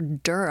against your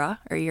dura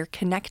or your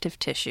connective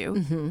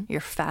tissue,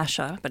 your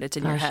fascia, but it's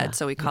in your head,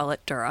 so we call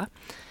it dura,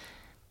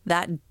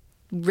 that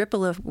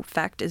ripple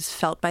effect is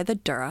felt by the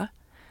dura.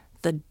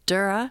 The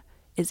dura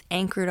is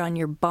anchored on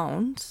your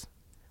bones.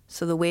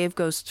 So the wave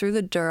goes through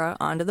the dura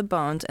onto the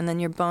bones, and then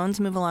your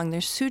bones move along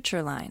their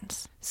suture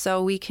lines.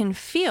 So we can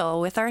feel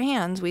with our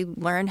hands, we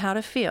learn how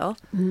to feel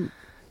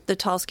the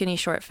tall, skinny,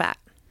 short, fat.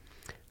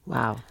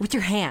 Wow. With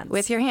your hands.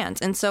 With your hands.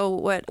 And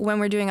so when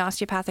we're doing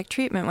osteopathic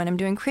treatment, when I'm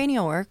doing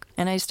cranial work,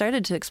 and I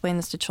started to explain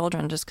this to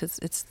children just because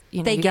it's,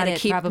 they you get it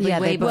keep, probably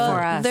way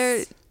before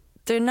us.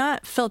 They're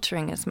not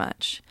filtering as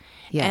much.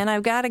 Yeah. And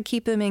I've got to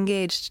keep them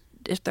engaged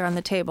if they're on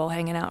the table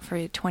hanging out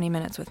for 20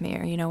 minutes with me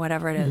or,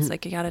 whatever it is.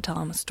 Like, you got to tell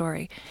them a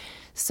story.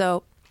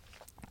 So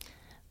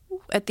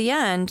at the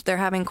end, they're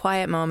having a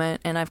quiet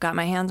moment, and I've got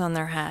my hands on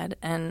their head,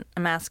 and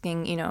I'm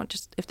asking,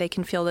 just if they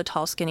can feel the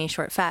tall, skinny,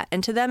 short, fat.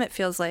 And to them, it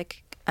feels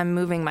like I'm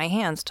moving my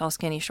hands, tall,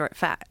 skinny, short,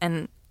 fat.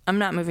 And I'm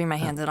not moving my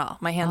hands at all.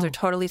 My hands are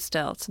totally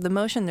still. So the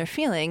motion they're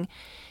feeling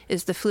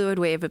is the fluid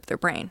wave of their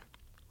brain.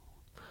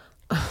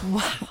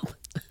 Wow.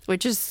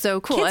 Which is so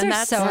cool. Kids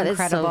are so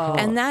incredible. So cool.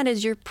 And that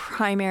is your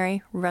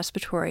primary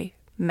respiratory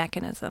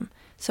mechanism.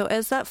 So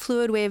as that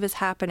fluid wave is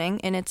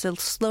happening, and it's a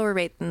slower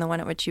rate than the one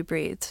at which you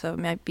breathe, so it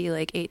might be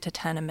like 8 to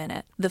 10 a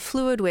minute. The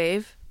fluid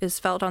wave is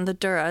felt on the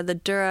dura. The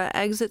dura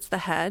exits the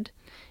head.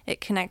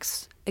 It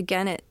connects,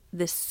 again, at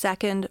the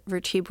second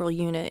vertebral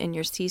unit in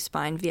your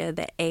C-spine via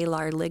the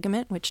alar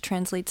ligament, which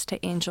translates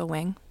to angel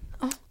wing.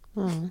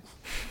 Oh.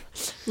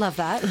 Love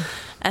that.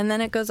 And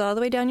then it goes all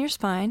the way down your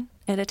spine.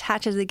 It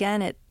attaches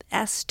again at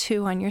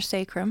S2 on your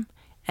sacrum.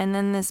 And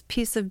then this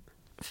piece of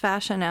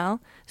fascia now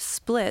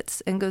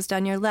splits and goes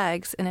down your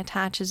legs and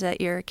attaches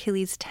at your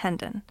Achilles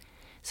tendon.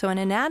 So in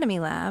anatomy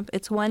lab,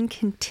 it's one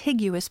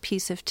contiguous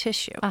piece of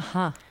tissue.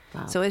 Wow.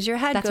 So as your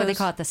head That's goes... why they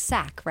call it the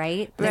sac,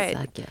 right?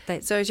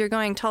 Right. So as you're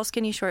going tall,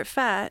 skinny, short,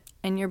 fat,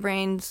 and your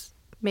brain's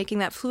making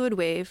that fluid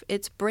wave,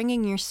 it's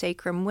bringing your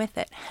sacrum with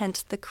it,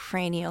 hence the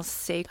cranial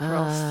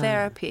sacral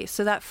therapy.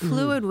 So that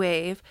fluid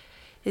wave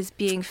is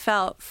being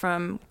felt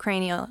from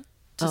cranial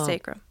to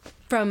sacrum.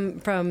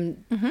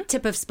 From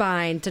tip of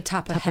spine to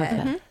top of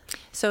head.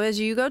 So as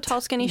you go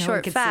tall, skinny, No one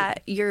short, can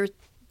fat, your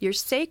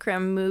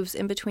sacrum moves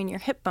in between your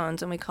hip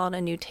bones, and we call it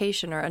a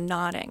nutation or a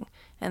knotting.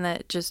 And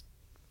that just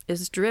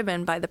is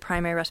driven by the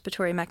primary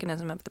respiratory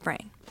mechanism of the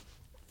brain.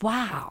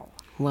 Wow.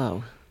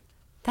 Whoa.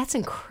 That's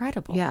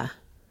incredible. Yeah.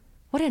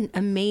 What an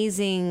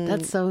amazing...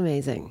 That's so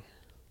amazing.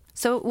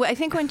 So I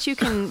think once you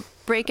can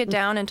break it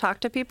down and talk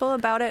to people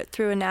about it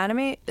through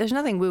anatomy, there's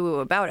nothing woo-woo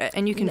about it.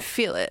 And you can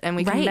feel it, and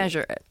we can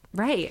measure it.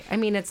 Right. I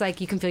mean, it's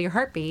like you can feel your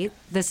heartbeat.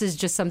 This is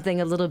just something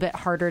a little bit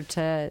harder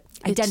to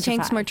identify. It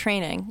takes more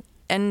training.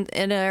 And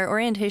in our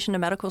orientation to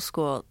medical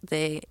school,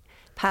 they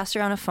passed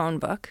around a phone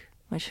book,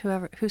 which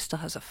who still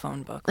has a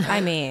phone book? Right?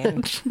 I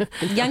mean,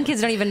 young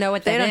kids don't even know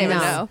what that is. They don't even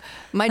know.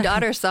 My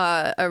daughter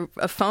saw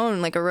a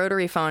phone, like a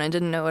rotary phone, and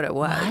didn't know what it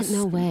was. What?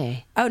 No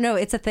way. Oh, no,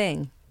 it's a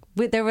thing.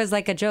 There was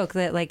like a joke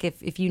that like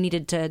if you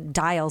needed to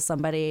dial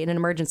somebody in an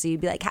emergency,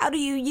 you'd be like, how do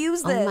you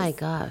use this? Oh my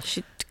gosh.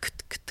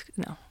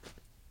 No.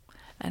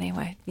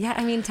 Anyway. Yeah,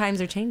 I mean, times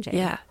are changing.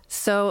 Yeah.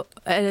 So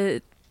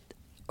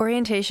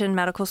orientation,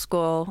 medical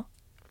school,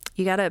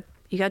 you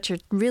got your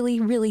really,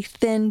 really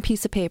thin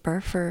piece of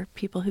paper for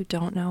people who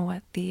don't know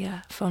what the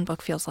phone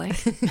book feels like.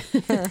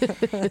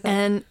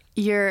 And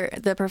you're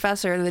the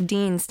professor, the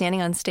dean,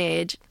 standing on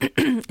stage,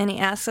 and he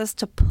asks us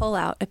to pull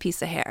out a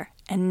piece of hair.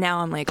 And now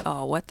I'm like,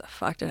 oh, what the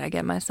fuck did I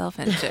get myself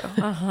into?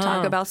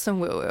 Talk about some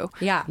woo-woo.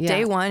 Yeah.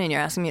 Day one, and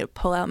you're asking me to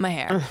pull out my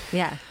hair.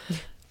 Yeah.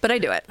 But I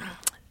do it.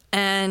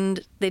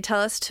 And they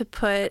tell us to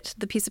put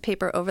the piece of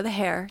paper over the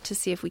hair to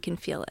see if we can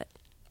feel it.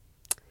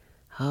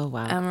 Oh,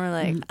 wow. And we're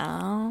like,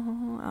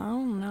 oh, I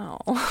don't know.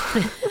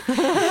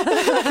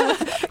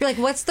 You're like,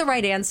 what's the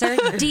right answer?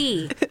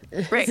 D.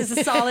 Right. This is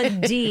a solid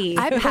D.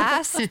 I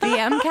passed the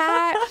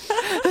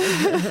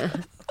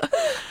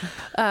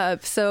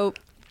MCAT. So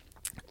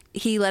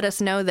he let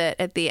us know that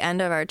at the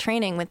end of our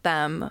training with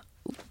them,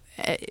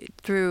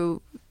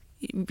 through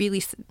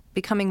really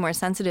becoming more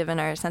sensitive in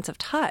our sense of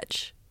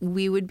touch,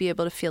 we would be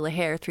able to feel a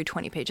hair through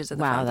 20 pages of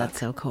the phone book. That's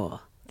so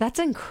cool. That's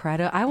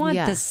incredible. I want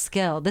this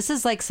skill. This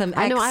is like some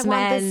I know, I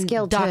want this X-Men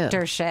skill too.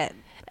 doctor shit.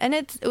 And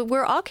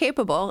we're all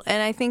capable.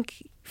 And I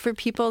think for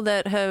people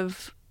that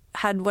have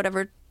had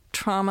whatever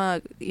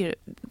trauma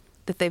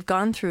that they've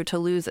gone through to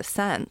lose a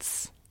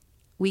sense,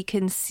 we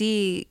can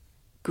see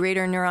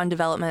greater neuron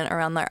development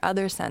around their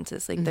other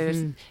senses. Like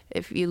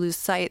if you lose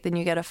sight, then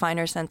you get a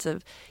finer sense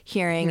of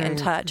hearing and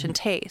touch and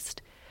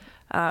taste.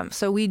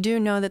 So we do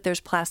know that there's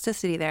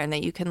plasticity there and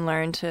that you can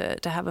learn to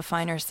have a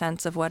finer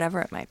sense of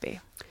whatever it might be.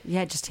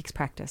 Yeah, it just takes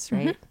practice,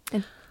 right?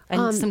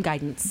 And some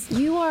guidance.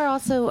 You are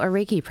also a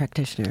Reiki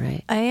practitioner,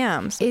 right? I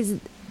am. Is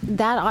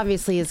that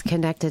obviously is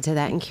connected to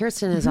that? And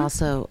Kirsten is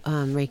also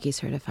Reiki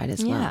certified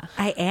as well. Yeah.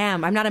 I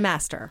am. I'm not a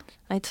master.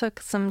 I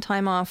took some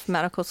time off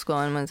medical school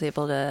and was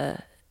able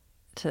to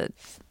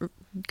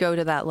go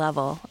to that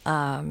level.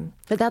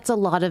 But that's a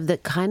lot of the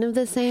kind of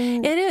the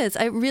same. It is.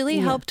 It really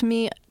helped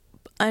me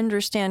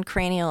understand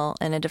cranial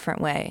in a different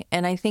way.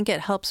 And I think it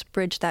helps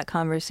bridge that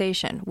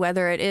conversation,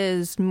 whether it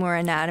is more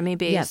anatomy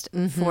based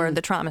for the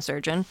trauma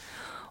surgeon,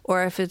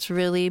 or if it's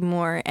really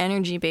more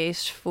energy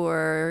based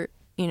for,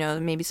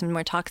 maybe some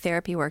more talk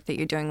therapy work that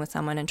you're doing with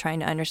someone and trying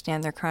to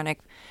understand their chronic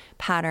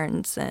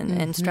patterns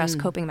and stress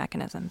coping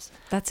mechanisms.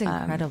 That's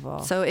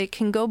incredible. So it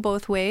can go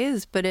both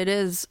ways, but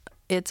it's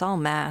all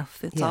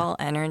math. It's all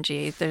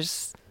energy.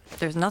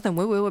 There's nothing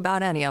woo-woo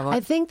about any of it. I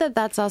think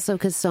that's also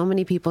because so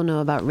many people know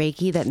about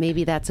Reiki that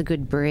maybe that's a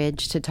good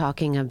bridge to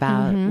talking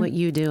about what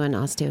you do in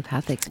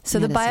osteopathic So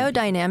medicine. the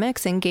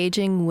biodynamics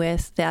engaging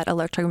with that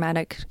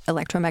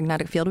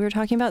electromagnetic field we were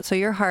talking about. So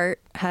your heart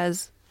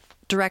has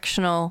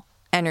directional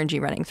energy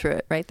running through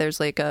it, right? There's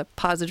like a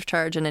positive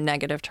charge and a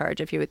negative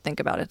charge, if you would think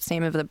about it.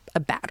 Same as a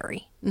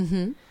battery.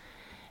 Mm-hmm.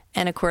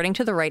 And according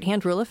to the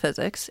right-hand rule of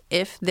physics,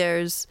 if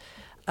there's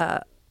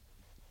a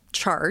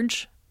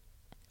charge,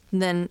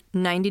 then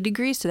 90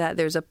 degrees to that,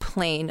 there's a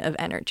plane of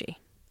energy.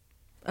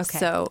 Okay.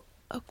 So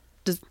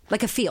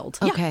like a field.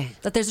 Okay.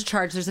 That there's a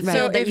charge, there's a So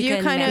field that if you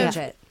can kind manage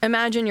of it.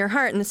 imagine your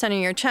heart in the center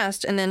of your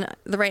chest, and then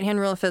the right-hand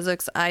rule of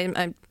physics,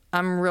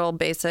 I'm real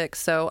basic,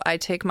 so I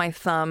take my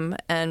thumb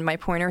and my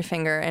pointer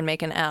finger and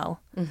make an L,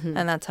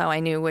 and that's how I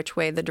knew which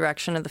way the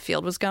direction of the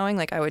field was going.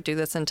 Like I would do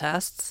this in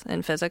tests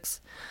in physics.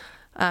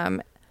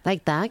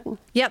 Like that?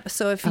 Yep.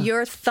 So if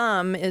your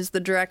thumb is the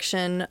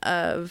direction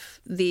of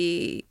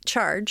the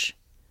charge,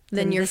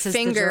 then And your this is the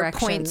finger direction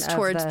points of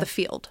towards the- the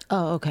field.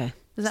 Oh, okay.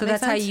 Does that So make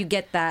that's how sense? you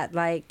get that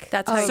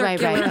That's how right,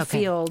 circular right, okay.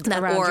 field that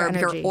around your orb,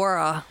 energy. your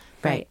aura.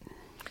 Right.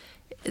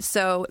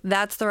 So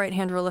that's the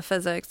right-hand rule of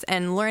physics,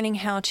 and learning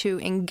how to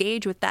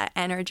engage with that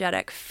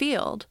energetic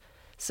field,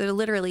 so to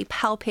literally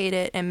palpate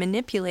it and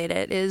manipulate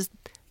it, is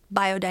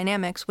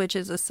biodynamics, which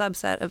is a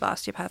subset of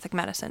osteopathic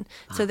medicine.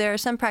 So there are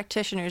some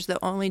practitioners that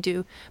only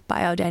do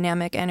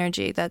biodynamic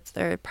energy. That's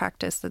their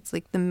practice. That's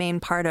like the main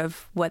part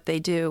of what they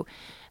do.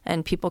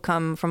 And people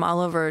come from all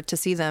over to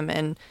see them.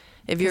 And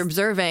if you're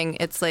observing,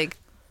 it's like,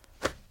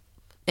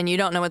 and you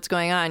don't know what's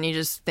going on, you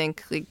just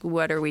think, like,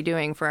 what are we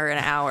doing for an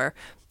hour?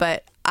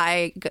 But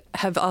I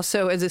have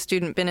also, as a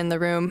student, been in the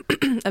room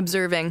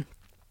observing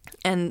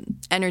and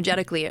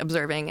energetically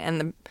observing.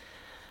 And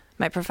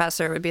my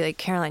professor would be like,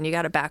 Caroline, you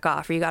got to back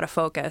off, or you got to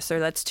focus, or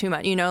that's too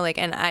much,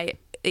 and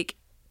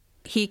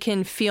he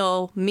can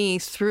feel me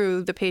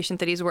through the patient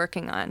that he's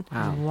working on.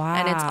 Wow.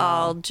 And it's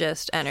all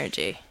just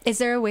energy. Is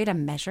there a way to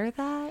measure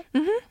that?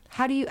 Mm-hmm.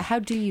 How do you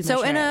measure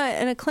so in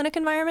it? in a clinic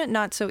environment,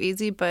 not so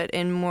easy, but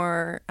in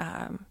more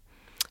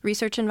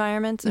research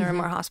environments or a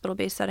more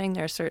hospital-based setting,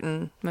 there are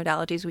certain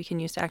modalities we can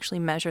use to actually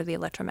measure the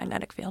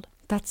electromagnetic field.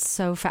 That's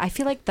so I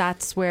feel like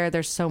that's where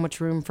there's so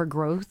much room for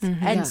growth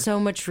and so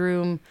much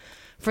room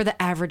for the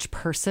average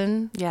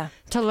person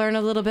to learn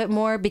a little bit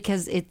more,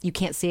 because you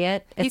can't see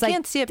it. It's you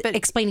can't see it, but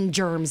explaining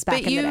germs back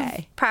in the day.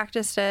 You've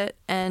practiced it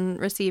and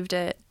received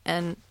it,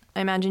 and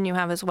I imagine you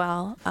have as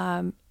well.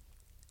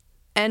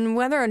 And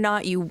whether or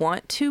not you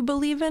want to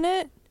believe in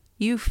it,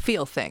 you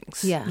feel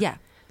things. Yeah.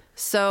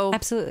 So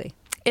absolutely.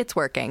 It's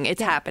working.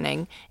 It's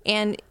happening.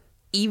 And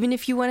even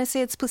if you want to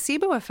say it's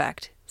placebo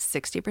effect,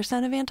 60%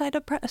 of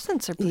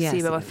antidepressants are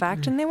placebo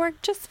effect, and they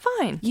work just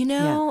fine.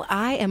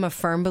 I am a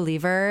firm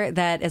believer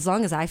that as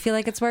long as I feel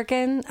like it's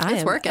working,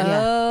 it's working.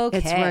 Okay.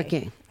 It's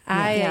working.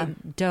 I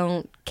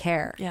don't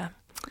care. Yeah.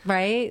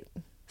 Right?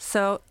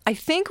 So I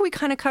think we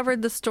kind of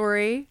covered the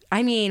story.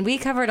 I mean, we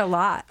covered a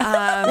lot.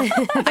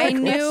 I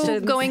knew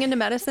going into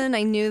medicine,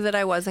 I knew that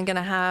I wasn't going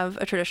to have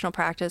a traditional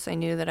practice. I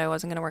knew that I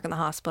wasn't going to work in the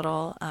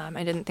hospital.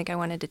 I didn't think I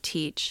wanted to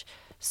teach.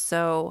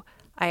 So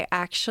I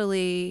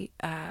actually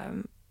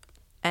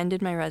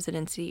ended my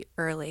residency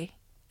early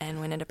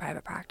and went into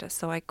private practice.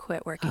 So I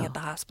quit working at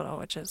the hospital,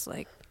 which is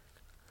like,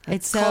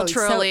 it's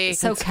culturally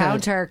so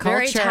counterculture,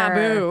 very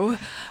taboo.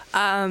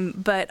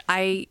 But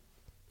I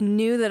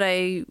knew that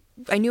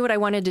I knew what I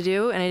wanted to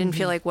do, and I didn't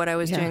feel like what I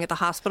was doing at the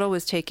hospital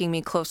was taking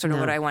me closer to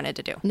what I wanted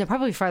to do. No,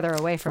 probably farther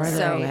away from it.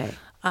 So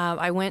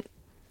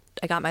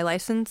I got my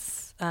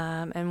license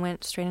and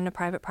went straight into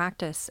private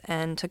practice,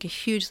 and took a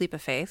huge leap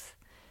of faith,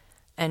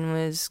 and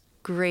was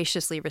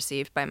graciously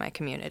received by my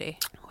community.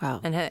 Wow.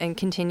 And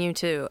continue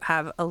to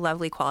have a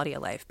lovely quality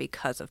of life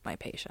because of my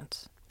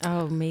patients.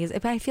 Oh, amazing.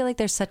 But I feel like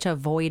there's such a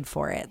void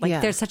for it.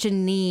 Like there's such a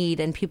need,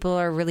 and people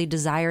are really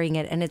desiring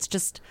it, and it's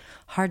just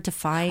hard to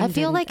find. I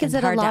feel like is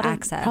it a lot of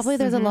access. Probably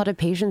there's a lot of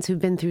patients who've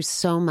been through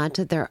so much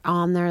that they're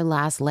on their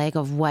last leg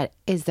of what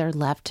is there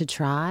left to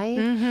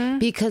try,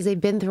 because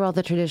they've been through all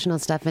the traditional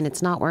stuff and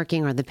it's not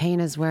working, or the pain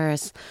is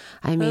worse.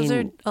 Those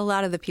are a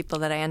lot of the people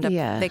that I end up.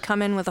 They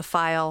come in with a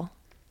file,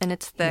 and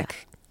it's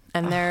thick,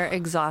 and they're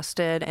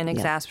exhausted and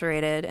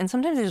exasperated, and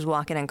sometimes they just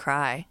walk in and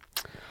cry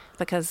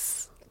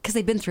because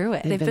they've been through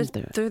it.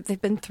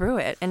 They've been through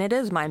it, and it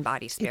is mind,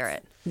 body,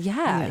 spirit.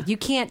 You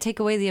can't take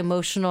away the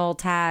emotional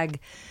tag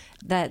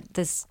that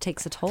this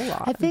takes a toll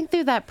on. I think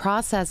through that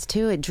process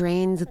too, it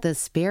drains the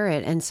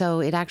spirit, and so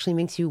it actually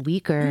makes you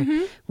weaker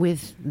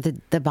with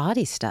the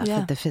body stuff,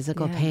 with the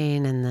physical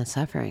pain and the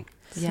suffering.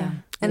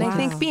 And I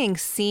think being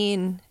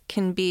seen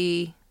can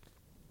be.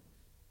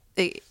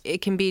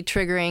 It can be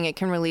triggering, it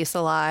can release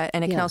a lot,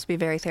 and it can also be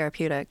very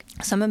therapeutic.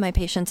 Some of my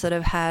patients that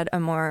have had a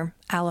more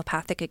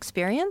allopathic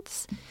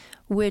experience,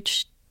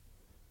 which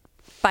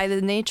by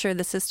the nature of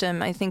the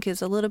system, I think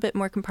is a little bit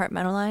more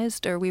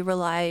compartmentalized, or we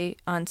rely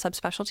on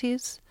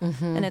subspecialties,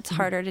 and it's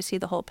harder to see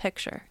the whole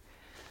picture.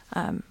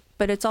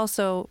 But it's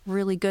also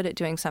really good at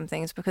doing some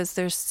things, because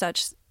there's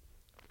such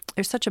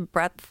a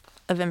breadth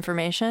of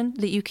information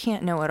that you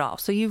can't know it all.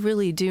 So you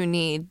really do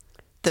need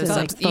those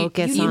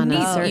focus on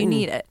you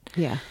need it.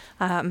 Yeah.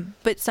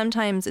 But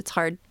sometimes it's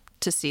hard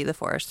to see the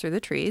forest through the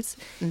trees,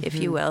 if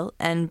you will.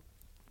 And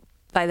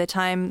by the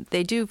time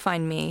they do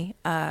find me,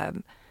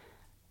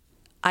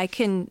 I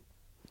can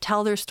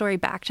tell their story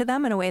back to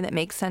them in a way that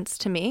makes sense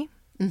to me,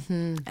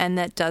 and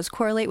that does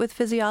correlate with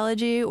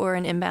physiology or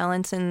an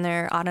imbalance in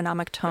their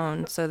autonomic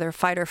tone. So their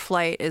fight or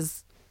flight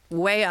is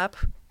way up,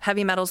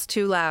 heavy metal's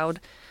too loud,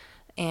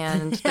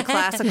 and the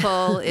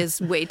classical is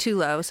way too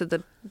low. So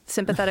the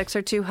sympathetics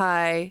are too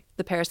high,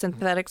 the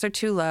parasympathetics are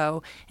too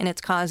low, and it's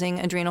causing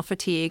adrenal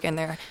fatigue, and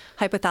their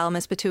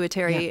hypothalamus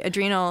pituitary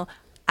adrenal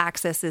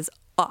axis is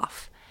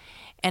off.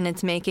 And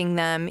it's making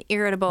them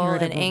irritable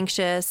and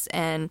anxious,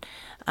 and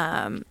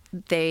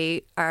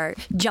they are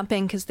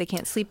jumping because they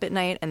can't sleep at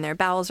night, and their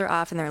bowels are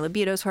off, and their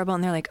libido is horrible.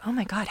 And they're like, "Oh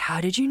my God, how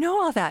did you know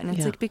all that?" And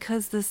it's like,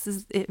 because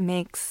it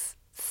makes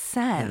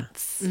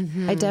sense.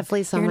 I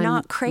definitely saw You're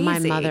not crazy. My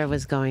mother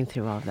was going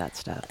through all of that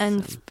stuff.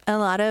 And a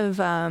lot of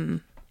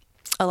them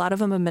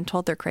have been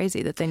told they're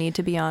crazy, that they need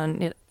to be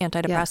on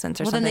antidepressants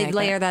or something. Well, then they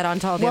layer that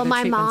onto all the other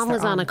my treatments mom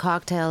was they're on a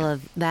cocktail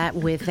of that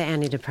with the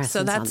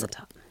antidepressants on the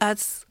top.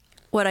 That's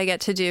what I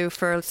get to do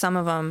for some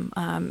of them,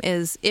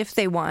 is if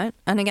they want,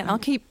 and again, I'll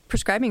keep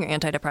prescribing your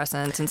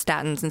antidepressants and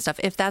statins and stuff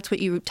if that's what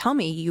you tell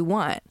me you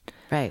want.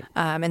 Right.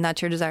 And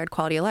that's your desired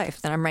quality of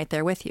life, then I'm right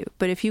there with you.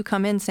 But if you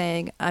come in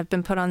saying, I've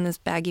been put on this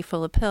baggie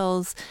full of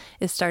pills,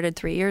 it started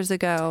 3 years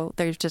ago,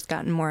 they've just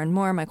gotten more and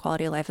more, my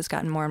quality of life has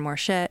gotten more and more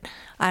shit,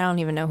 I don't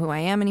even know who I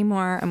am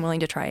anymore, I'm willing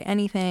to try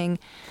anything.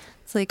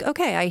 It's like,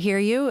 okay, I hear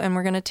you, and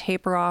we're going to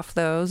taper off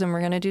those, and we're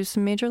going to do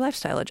some major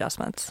lifestyle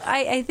adjustments.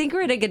 I think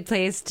we're in a good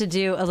place to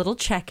do a little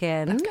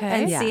check-in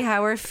and see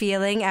how we're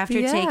feeling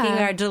after taking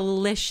our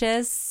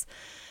delicious,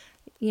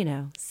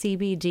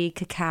 CBD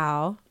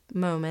cacao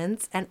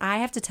moments. And I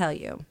have to tell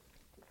you,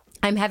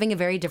 I'm having a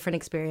very different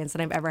experience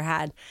than I've ever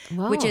had,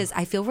 which is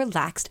I feel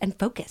relaxed and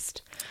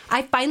focused.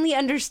 I finally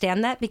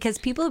understand that because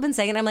people have been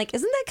saying it. I'm like,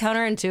 isn't that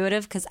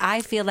counterintuitive? Because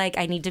I feel like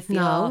I need to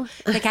feel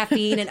the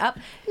caffeine and up.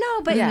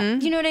 No, but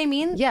you know what I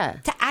mean? Yeah.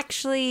 To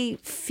actually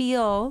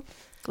feel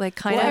like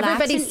kind of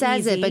everybody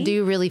says easy. it, but do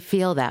you really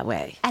feel that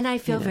way? And I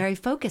feel very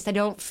focused. I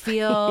don't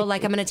feel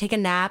like I'm going to take a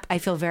nap. I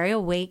feel very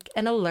awake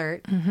and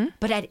alert,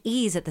 but at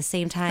ease at the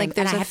same time. Like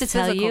there's and I have to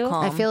tell you,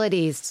 calm. I feel at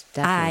ease,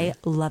 definitely. I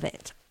love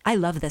it. I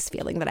love this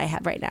feeling that I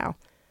have right now.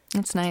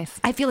 It's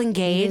nice. I feel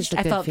engaged.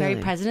 I felt very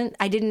present.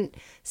 I didn't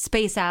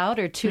space out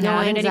or tune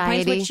out at any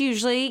points, which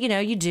usually,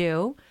 you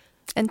do.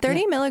 And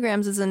 30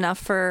 milligrams is enough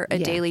for a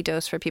daily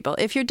dose for people.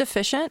 If you're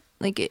deficient,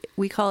 like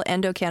we call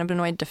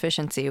endocannabinoid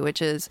deficiency,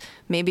 which is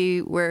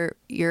maybe where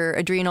your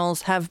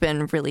adrenals have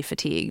been really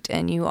fatigued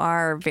and you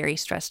are very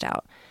stressed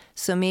out.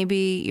 So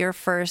maybe your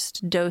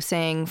first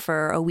dosing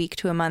for a week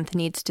to a month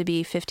needs to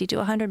be 50 to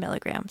 100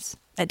 milligrams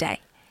a day.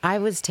 I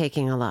was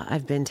taking a lot.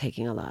 I've been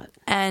taking a lot.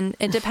 And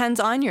it depends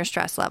on your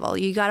stress level.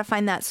 You got to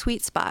find that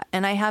sweet spot.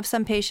 And I have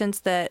some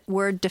patients that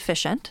were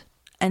deficient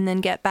and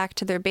then get back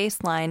to their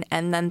baseline,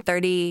 and then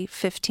 30,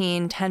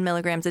 15, 10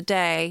 milligrams a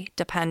day,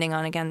 depending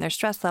on, again, their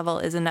stress level,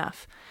 is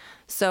enough.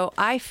 So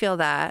I feel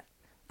that.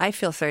 I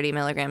feel 30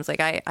 milligrams.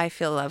 Like I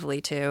feel lovely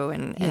too.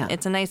 And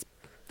it's a nice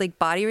like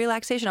body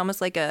relaxation,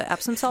 almost like a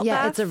Epsom salt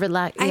bath. Yeah, it's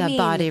a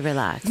body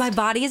relax. My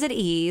body is at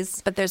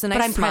ease. But there's a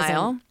nice smile.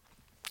 Present.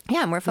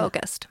 Yeah, and we're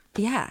focused.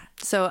 Yeah.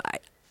 So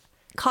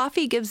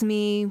coffee gives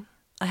me,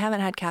 I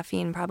haven't had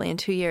caffeine probably in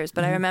 2 years,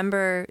 but I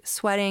remember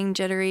sweating,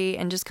 jittery,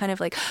 and just kind of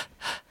like...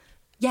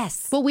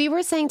 Yes. Well, we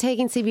were saying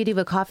taking CBD,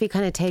 but coffee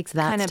kind of takes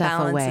that kind of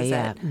stuff away.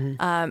 Yeah.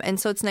 And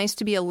so it's nice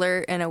to be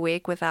alert and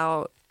awake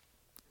without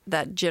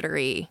that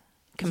jittery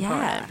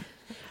component. Yeah.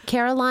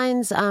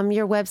 Caroline's,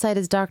 your website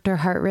is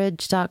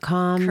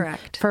drhartridge.com.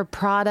 Correct. For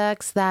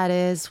products, that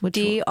is...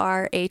 drhhs.com.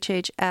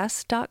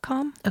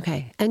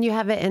 Okay. And you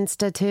have an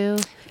Insta too?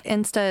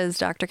 Insta is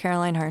Dr.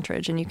 Caroline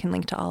Hartridge, and you can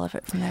link to all of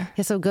it from there.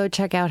 Yeah, so go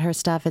check out her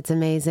stuff. It's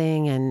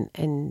amazing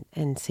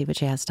and see what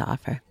she has to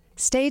offer.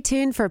 Stay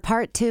tuned for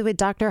part 2 with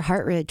Dr.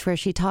 Hartridge, where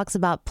she talks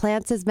about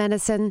plants as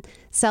medicine,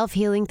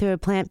 self-healing through a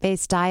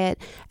plant-based diet,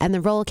 and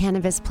the role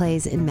cannabis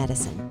plays in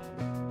medicine.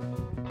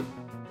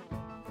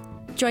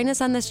 Join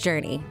us on this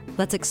journey.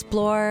 Let's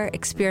explore,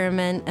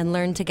 experiment, and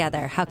learn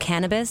together how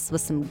cannabis,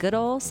 with some good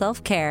old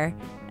self-care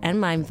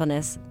and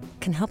mindfulness,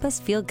 can help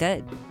us feel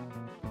good.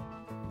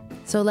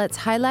 So let's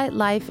highlight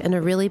life in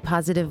a really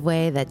positive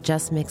way that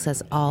just makes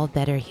us all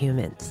better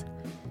humans.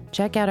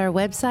 Check out our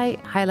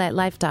website,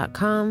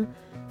 highlightlife.com.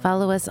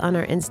 Follow us on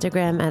our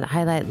Instagram at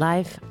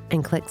highlightlife,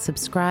 and click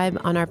subscribe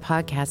on our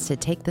podcast to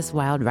take this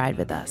wild ride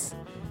with us.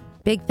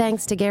 Big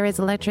thanks to Gary's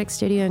Electric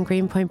Studio in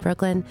Greenpoint,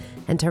 Brooklyn,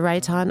 and to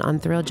Raiton on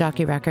Thrill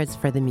Jockey Records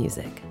for the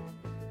music.